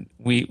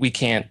 We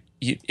can't.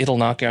 It'll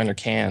knock you on your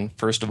can,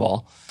 first of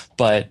all.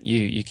 But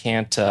you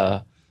can't.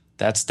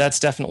 That's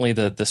definitely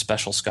the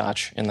special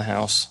Scotch in the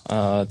house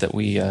that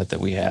we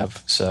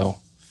have. So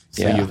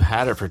So Yeah. you've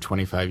had it for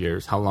 25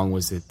 years. How long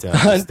was it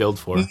distilled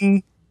for?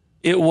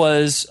 It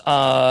was,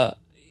 I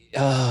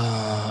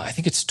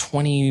think it's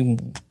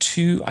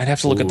 22. I'd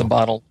have to look at the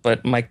bottle,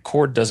 but my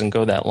cord doesn't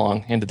go that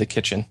long into the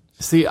kitchen.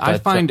 See, I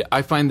find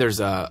there's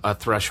a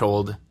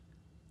threshold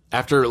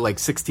after like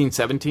 16,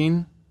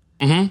 17,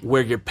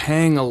 where you're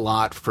paying a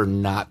lot for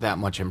not that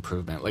much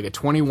improvement. Like a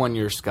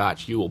 21-year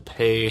Scotch, you will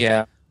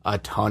pay a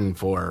ton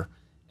for,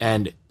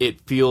 and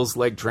it feels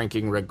like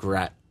drinking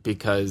regret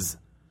because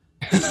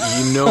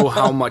you know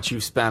how much you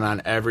spent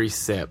on every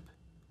sip.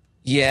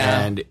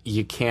 Yeah. And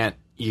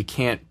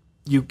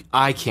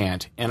I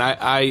can't. And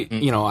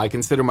I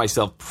consider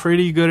myself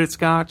pretty good at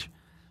Scotch,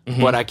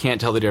 but I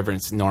can't tell the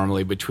difference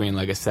normally between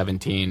like a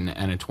 17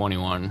 and a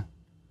 21.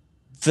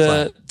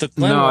 The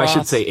Glen No, I Roths,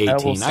 should say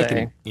 18. I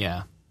can,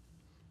 yeah.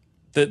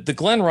 The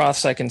Glen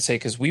Roths I can say,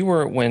 because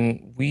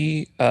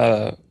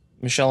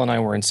Michelle and I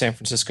were in San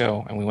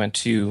Francisco and we went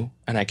to,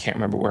 and I can't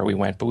remember where we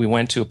went, but we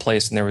went to a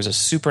place and there was a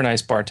super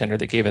nice bartender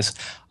that gave us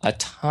a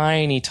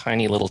tiny,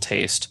 tiny little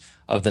taste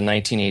of the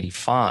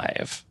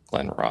 1985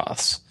 Glen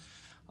Roths.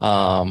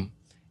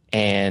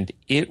 And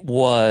it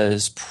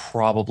was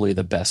probably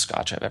the best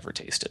Scotch I've ever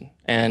tasted.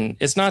 And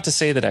it's not to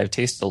say that I've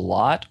tasted a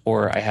lot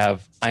or I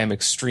am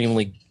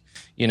extremely,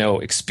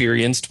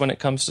 experienced when it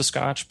comes to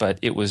Scotch, but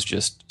it was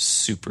just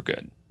super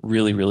good.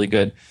 Really, really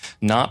good.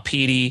 Not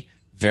peaty,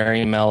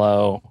 very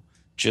mellow,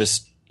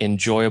 just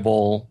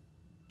enjoyable,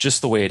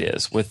 just the way it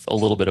is with a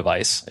little bit of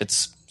ice.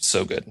 It's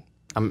so good.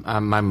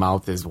 My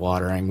mouth is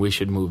watering. We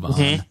should move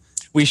on.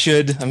 We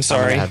should. I'm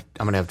sorry. I'm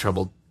going to have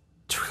trouble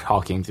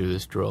talking through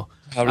this drool.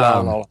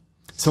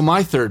 So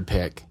my third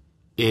pick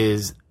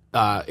is,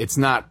 it's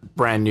not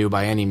brand new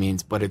by any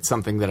means, but it's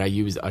something that I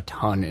use a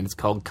ton, and it's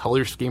called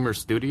Color Schemer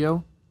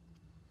Studio.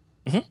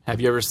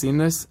 Have you ever seen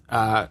this?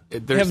 I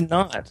have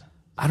not.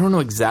 I don't know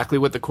exactly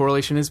what the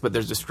correlation is, but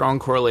there's a strong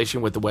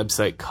correlation with the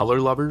website Color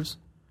Lovers.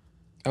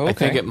 Okay. I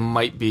think it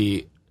might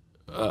be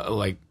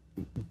like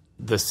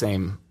the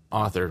same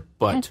author,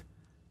 but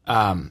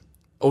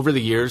over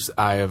the years,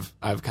 I've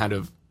kind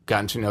of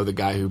gotten to know the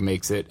guy who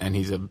makes it, and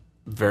he's a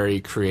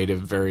very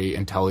creative, very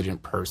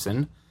intelligent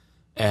person.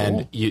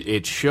 And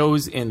it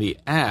shows in the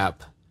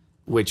app,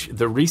 which it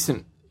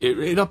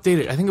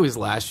updated, I think it was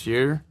last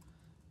year.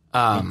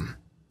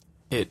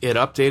 It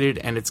updated,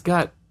 and it's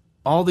got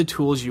all the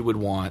tools you would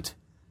want,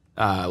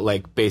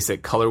 like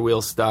basic color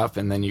wheel stuff,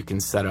 and then you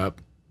can set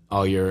up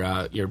all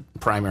your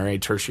primary,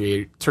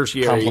 tertiary,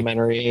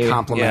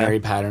 complementary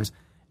patterns.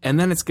 And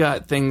then it's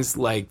got things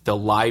like the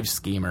Live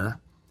Schemer,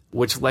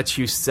 which lets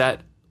you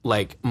set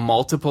like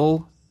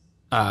multiple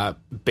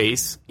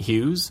base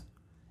hues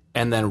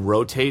and then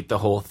rotate the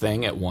whole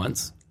thing at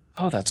once.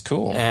 Oh, that's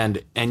cool.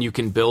 And you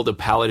can build a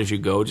palette as you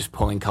go, just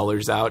pulling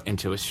colors out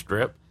into a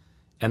strip.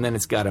 And then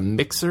it's got a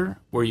mixer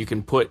where you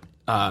can put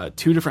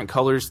two different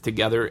colors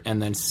together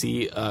and then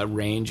see a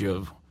range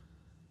of,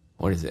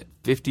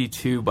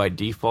 52 by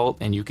default,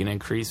 and you can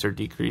increase or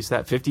decrease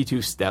that.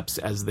 52 steps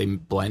as they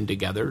blend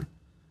together.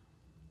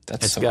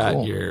 It's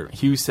got your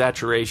hue,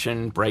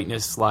 saturation,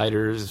 brightness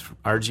sliders,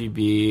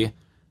 RGB.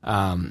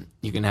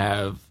 You can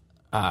have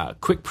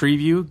quick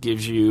preview.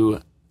 Gives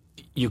you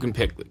can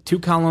pick two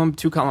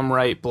column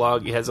right,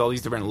 blog. It has all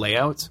these different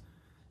layouts,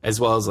 as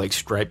well as like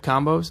stripe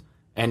combos,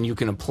 and you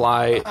can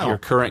apply your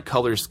current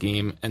color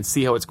scheme and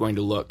see how it's going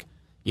to look.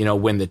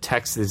 When the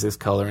text is this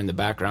color and the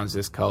background's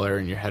this color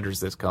and your header's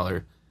this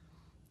color.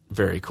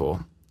 Very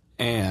cool.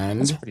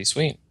 And that's pretty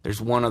sweet. There's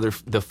one other.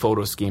 The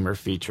photo schemer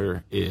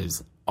feature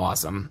is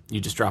awesome. You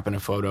just drop in a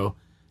photo,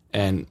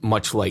 and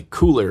much like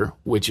Cooler,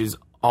 which is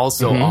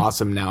also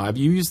awesome now. Have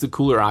you used the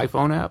Cooler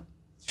iPhone app?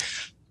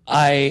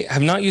 I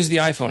have not used the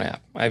iPhone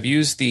app. I've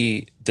used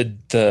the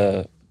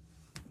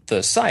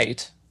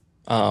site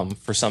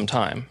for some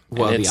time.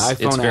 Well, the iPhone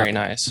it's app, very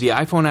nice. The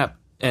iPhone app,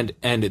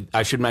 and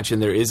I should mention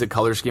there is a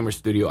Color Schemer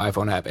Studio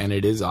iPhone app, and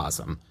it is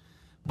awesome.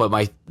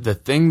 But the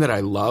thing that I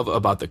love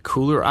about the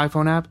Cooler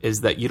iPhone app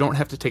is that you don't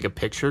have to take a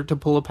picture to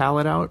pull a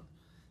palette out.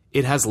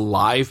 It has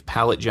live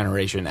palette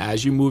generation.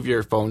 As you move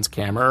your phone's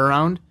camera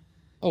around,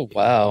 oh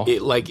wow!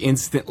 It like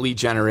instantly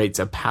generates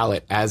a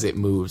palette as it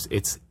moves.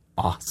 It's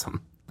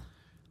awesome.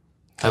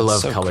 I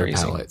love so color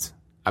crazy. palettes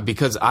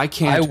because I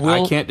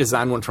can't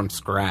design one from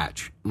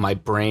scratch. My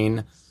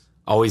brain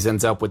always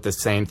ends up with the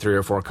same 3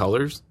 or 4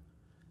 colors.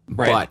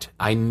 Right. But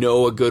I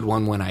know a good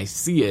one when I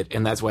see it,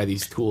 and that's why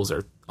these tools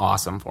are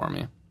awesome for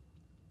me.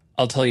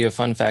 I'll tell you a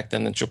fun fact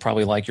then that you'll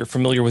probably like. You're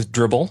familiar with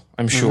Dribbble,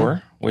 I'm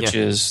sure, which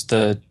is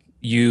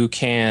you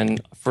can,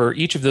 for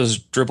each of those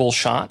Dribbble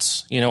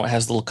shots, it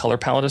has a little color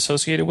palette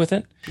associated with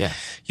it. Yeah.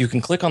 You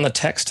can click on the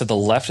text to the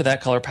left of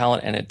that color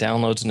palette, and it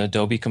downloads an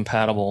Adobe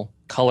compatible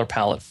color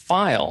palette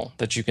file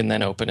that you can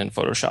then open in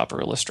Photoshop or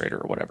Illustrator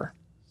or whatever.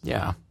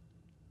 Yeah.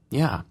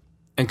 Yeah.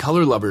 And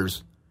Color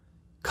Lovers,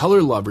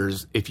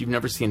 if you've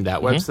never seen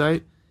that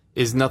website,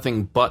 is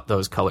nothing but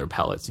those color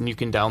palettes. And you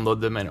can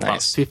download them in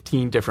about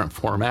 15 different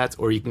formats,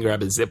 or you can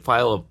grab a zip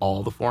file of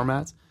all the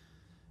formats.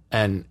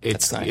 And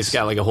it's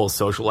got like a whole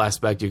social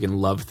aspect. You can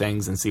love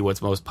things and see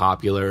what's most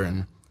popular.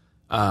 And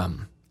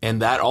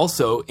And that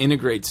also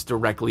integrates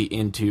directly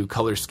into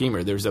Color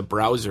Schemer. There's a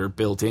browser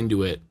built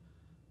into it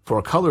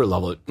for color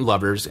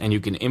lovers, and you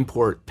can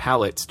import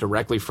palettes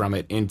directly from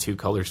it into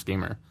Color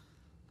Schemer.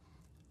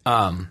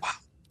 Wow.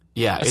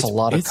 Yeah, that's a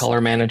lot of color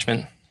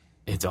management.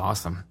 It's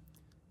awesome.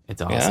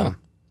 It's awesome.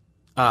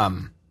 Yeah.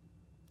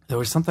 There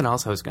was something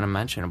else I was going to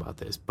mention about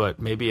this, but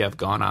maybe I've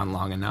gone on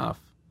long enough.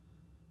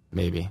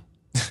 Maybe.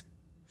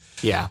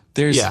 Yeah.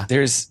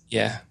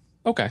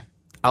 Okay.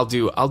 I'll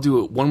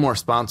do one more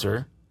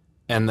sponsor,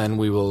 and then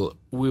we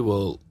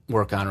will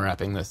work on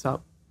wrapping this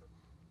up.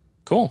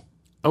 Cool.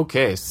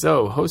 Okay,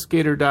 so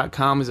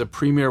HostGator.com is a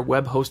premier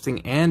web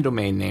hosting and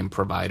domain name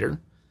provider.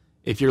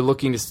 If you're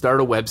looking to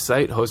start a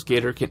website,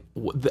 HostGator can.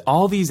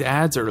 All these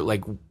ads are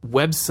like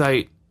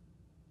website.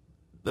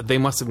 They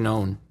must have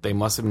known. They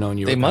must have known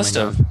you. They must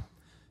have.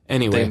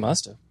 Anyway, they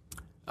must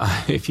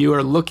have. If you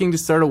are looking to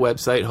start a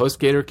website,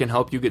 HostGator can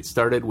help you get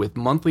started with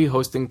monthly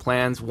hosting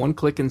plans,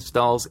 one-click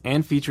installs,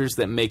 and features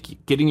that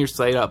make getting your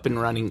site up and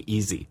running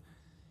easy.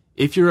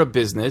 If you're a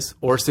business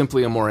or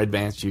simply a more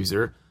advanced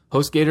user,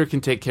 HostGator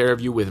can take care of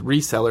you with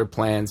reseller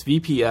plans,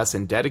 VPS,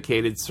 and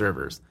dedicated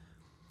servers.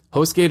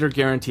 HostGator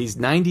guarantees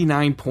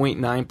 99.9%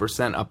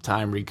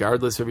 uptime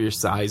regardless of your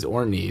size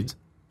or needs.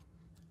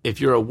 If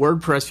you're a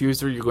WordPress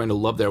user, you're going to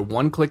love their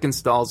one-click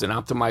installs and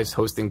optimized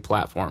hosting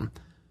platform.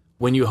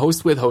 When you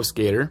host with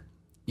HostGator,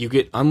 you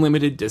get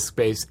unlimited disk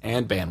space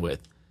and bandwidth.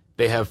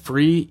 They have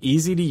free,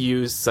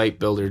 easy-to-use site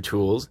builder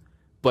tools,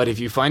 but if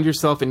you find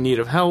yourself in need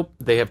of help,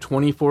 they have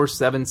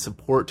 24/7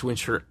 support to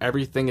ensure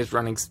everything is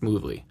running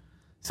smoothly.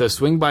 So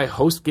swing by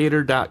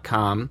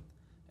HostGator.com,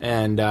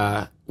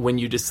 and when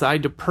you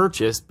decide to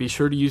purchase, be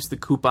sure to use the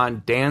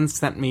coupon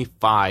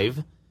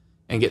DANSENTME5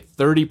 and get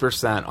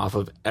 30% off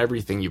of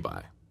everything you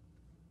buy.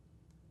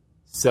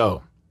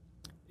 So,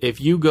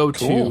 if you go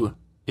to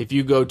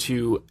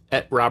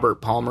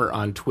 @RobertPalmer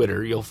on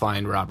Twitter, you'll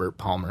find Robert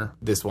Palmer,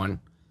 this one.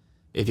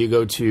 If you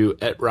go to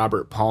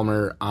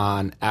 @RobertPalmer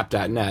on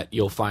app.net,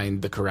 you'll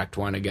find the correct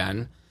one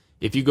again.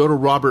 If you go to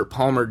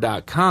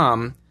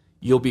robertpalmer.com,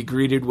 you'll be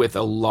greeted with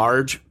a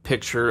large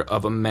picture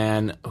of a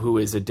man who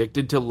is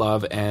addicted to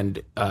love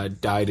and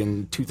died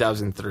in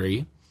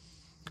 2003.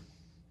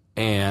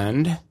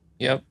 And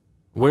yep.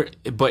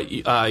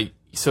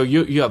 So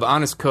you have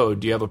Honest Code.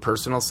 Do you have a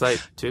personal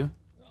site too?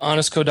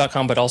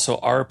 honestcode.com, but also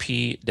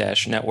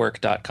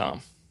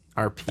rp-network.com.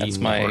 RP That's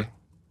Network.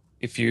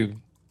 if you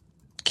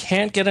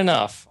can't get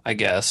enough, I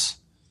guess.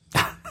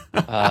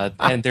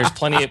 And there's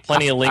plenty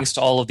of links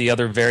to all of the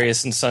other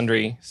various and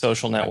sundry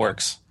social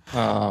networks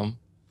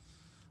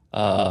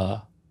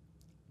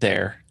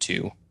there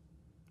too.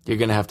 You're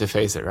going to have to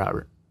face it,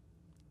 Robert.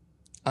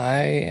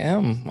 I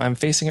am. I'm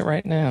facing it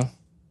right now.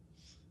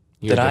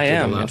 You're I addicted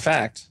to am, love. in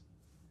fact.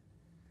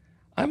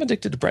 I'm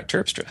addicted to Brett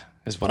Terpstra,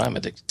 is what I'm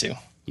addicted to.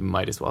 You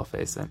might as well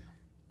face it.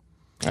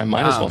 I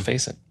might as well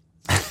face it.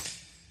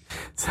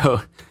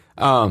 So,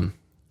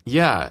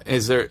 yeah.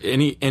 Is there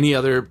any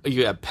other?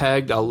 You got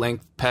Pegged. I'll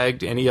link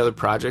Pegged. Any other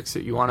projects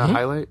that you want to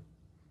highlight?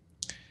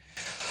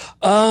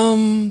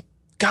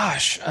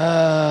 Gosh.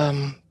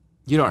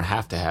 You don't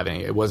have to have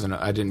any. It wasn't.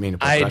 I didn't mean to.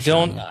 Put I pressure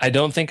on don't. you. I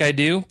don't think I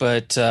do.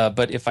 But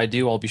if I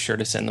do, I'll be sure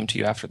to send them to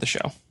you after the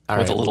show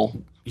with a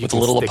little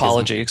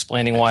apology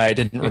explaining why I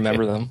didn't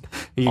remember them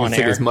You on can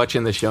stick air. as much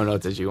in the show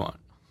notes as you want.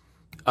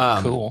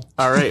 Cool.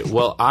 All right.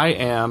 Well, I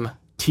am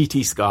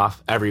TT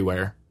Scoff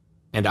everywhere,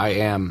 and I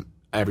am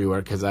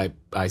everywhere because I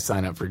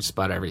sign up for just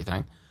about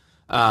everything.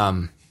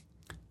 And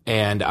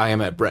I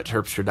am at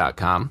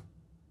brettterpstra.com,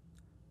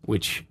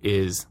 which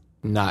is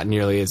not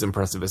nearly as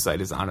impressive a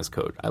site as Honest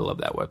Code. I love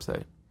that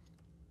website.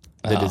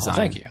 The design.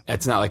 Thank you.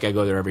 It's not like I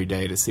go there every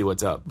day to see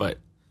what's up, but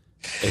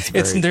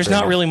there's There's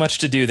not really much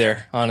to do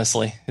there,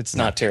 honestly. It's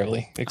not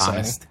terribly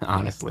exciting.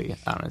 honest.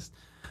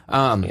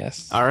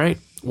 Yes. All right.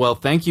 Well,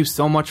 thank you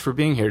so much for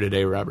being here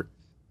today, Robert.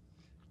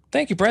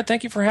 Thank you, Brett.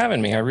 Thank you for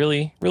having me. I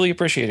really, really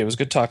appreciate it. It was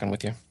good talking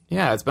with you.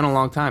 Yeah, it's been a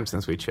long time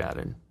since we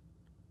chatted.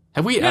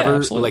 Have we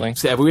absolutely.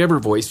 have we ever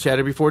voice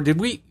chatted before? Did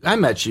we? I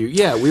met you.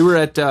 Yeah, we were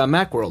at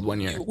Macworld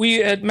one year.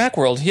 We at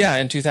Macworld,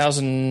 in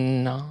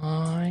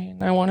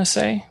 2009, I want to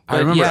say. But I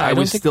remember yeah, I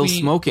was don't think still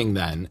smoking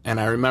then, and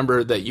I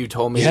remember that you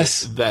told me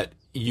that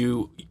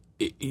you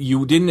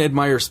didn't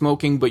admire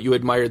smoking, but you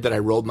admired that I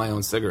rolled my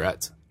own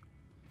cigarettes.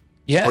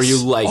 Yes. Or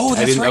you liked. Oh,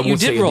 that's right. You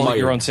did roll admired.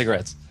 your own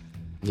cigarettes.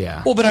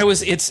 Yeah. Well, but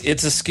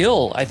it's a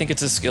skill. I think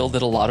it's a skill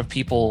that a lot of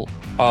people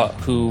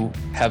who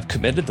have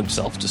committed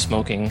themselves to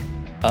smoking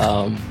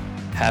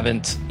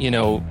haven't,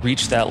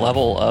 reached that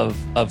level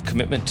of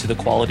commitment to the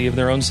quality of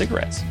their own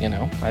cigarettes.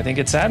 I think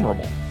it's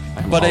admirable.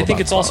 But I think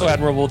it's also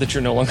admirable that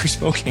you're no longer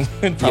smoking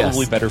and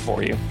probably better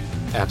for you.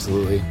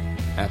 Absolutely.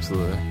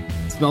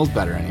 It smells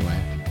better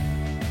anyway.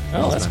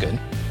 Oh, that's good.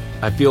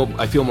 I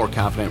feel more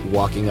confident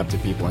walking up to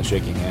people and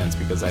shaking hands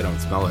because I don't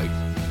smell like,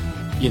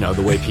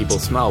 the way people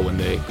smell when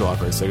they go out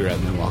for a cigarette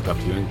and then walk up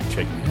to you and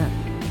shake your hand.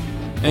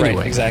 Anyway,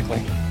 Right,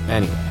 exactly.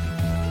 Anyway,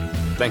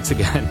 thanks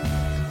again.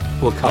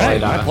 We'll call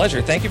it. My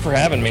pleasure. Thank you for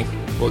having me.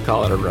 We'll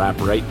call it a wrap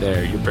right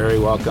there. You're very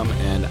welcome,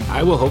 and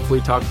I will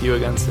hopefully talk to you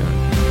again soon.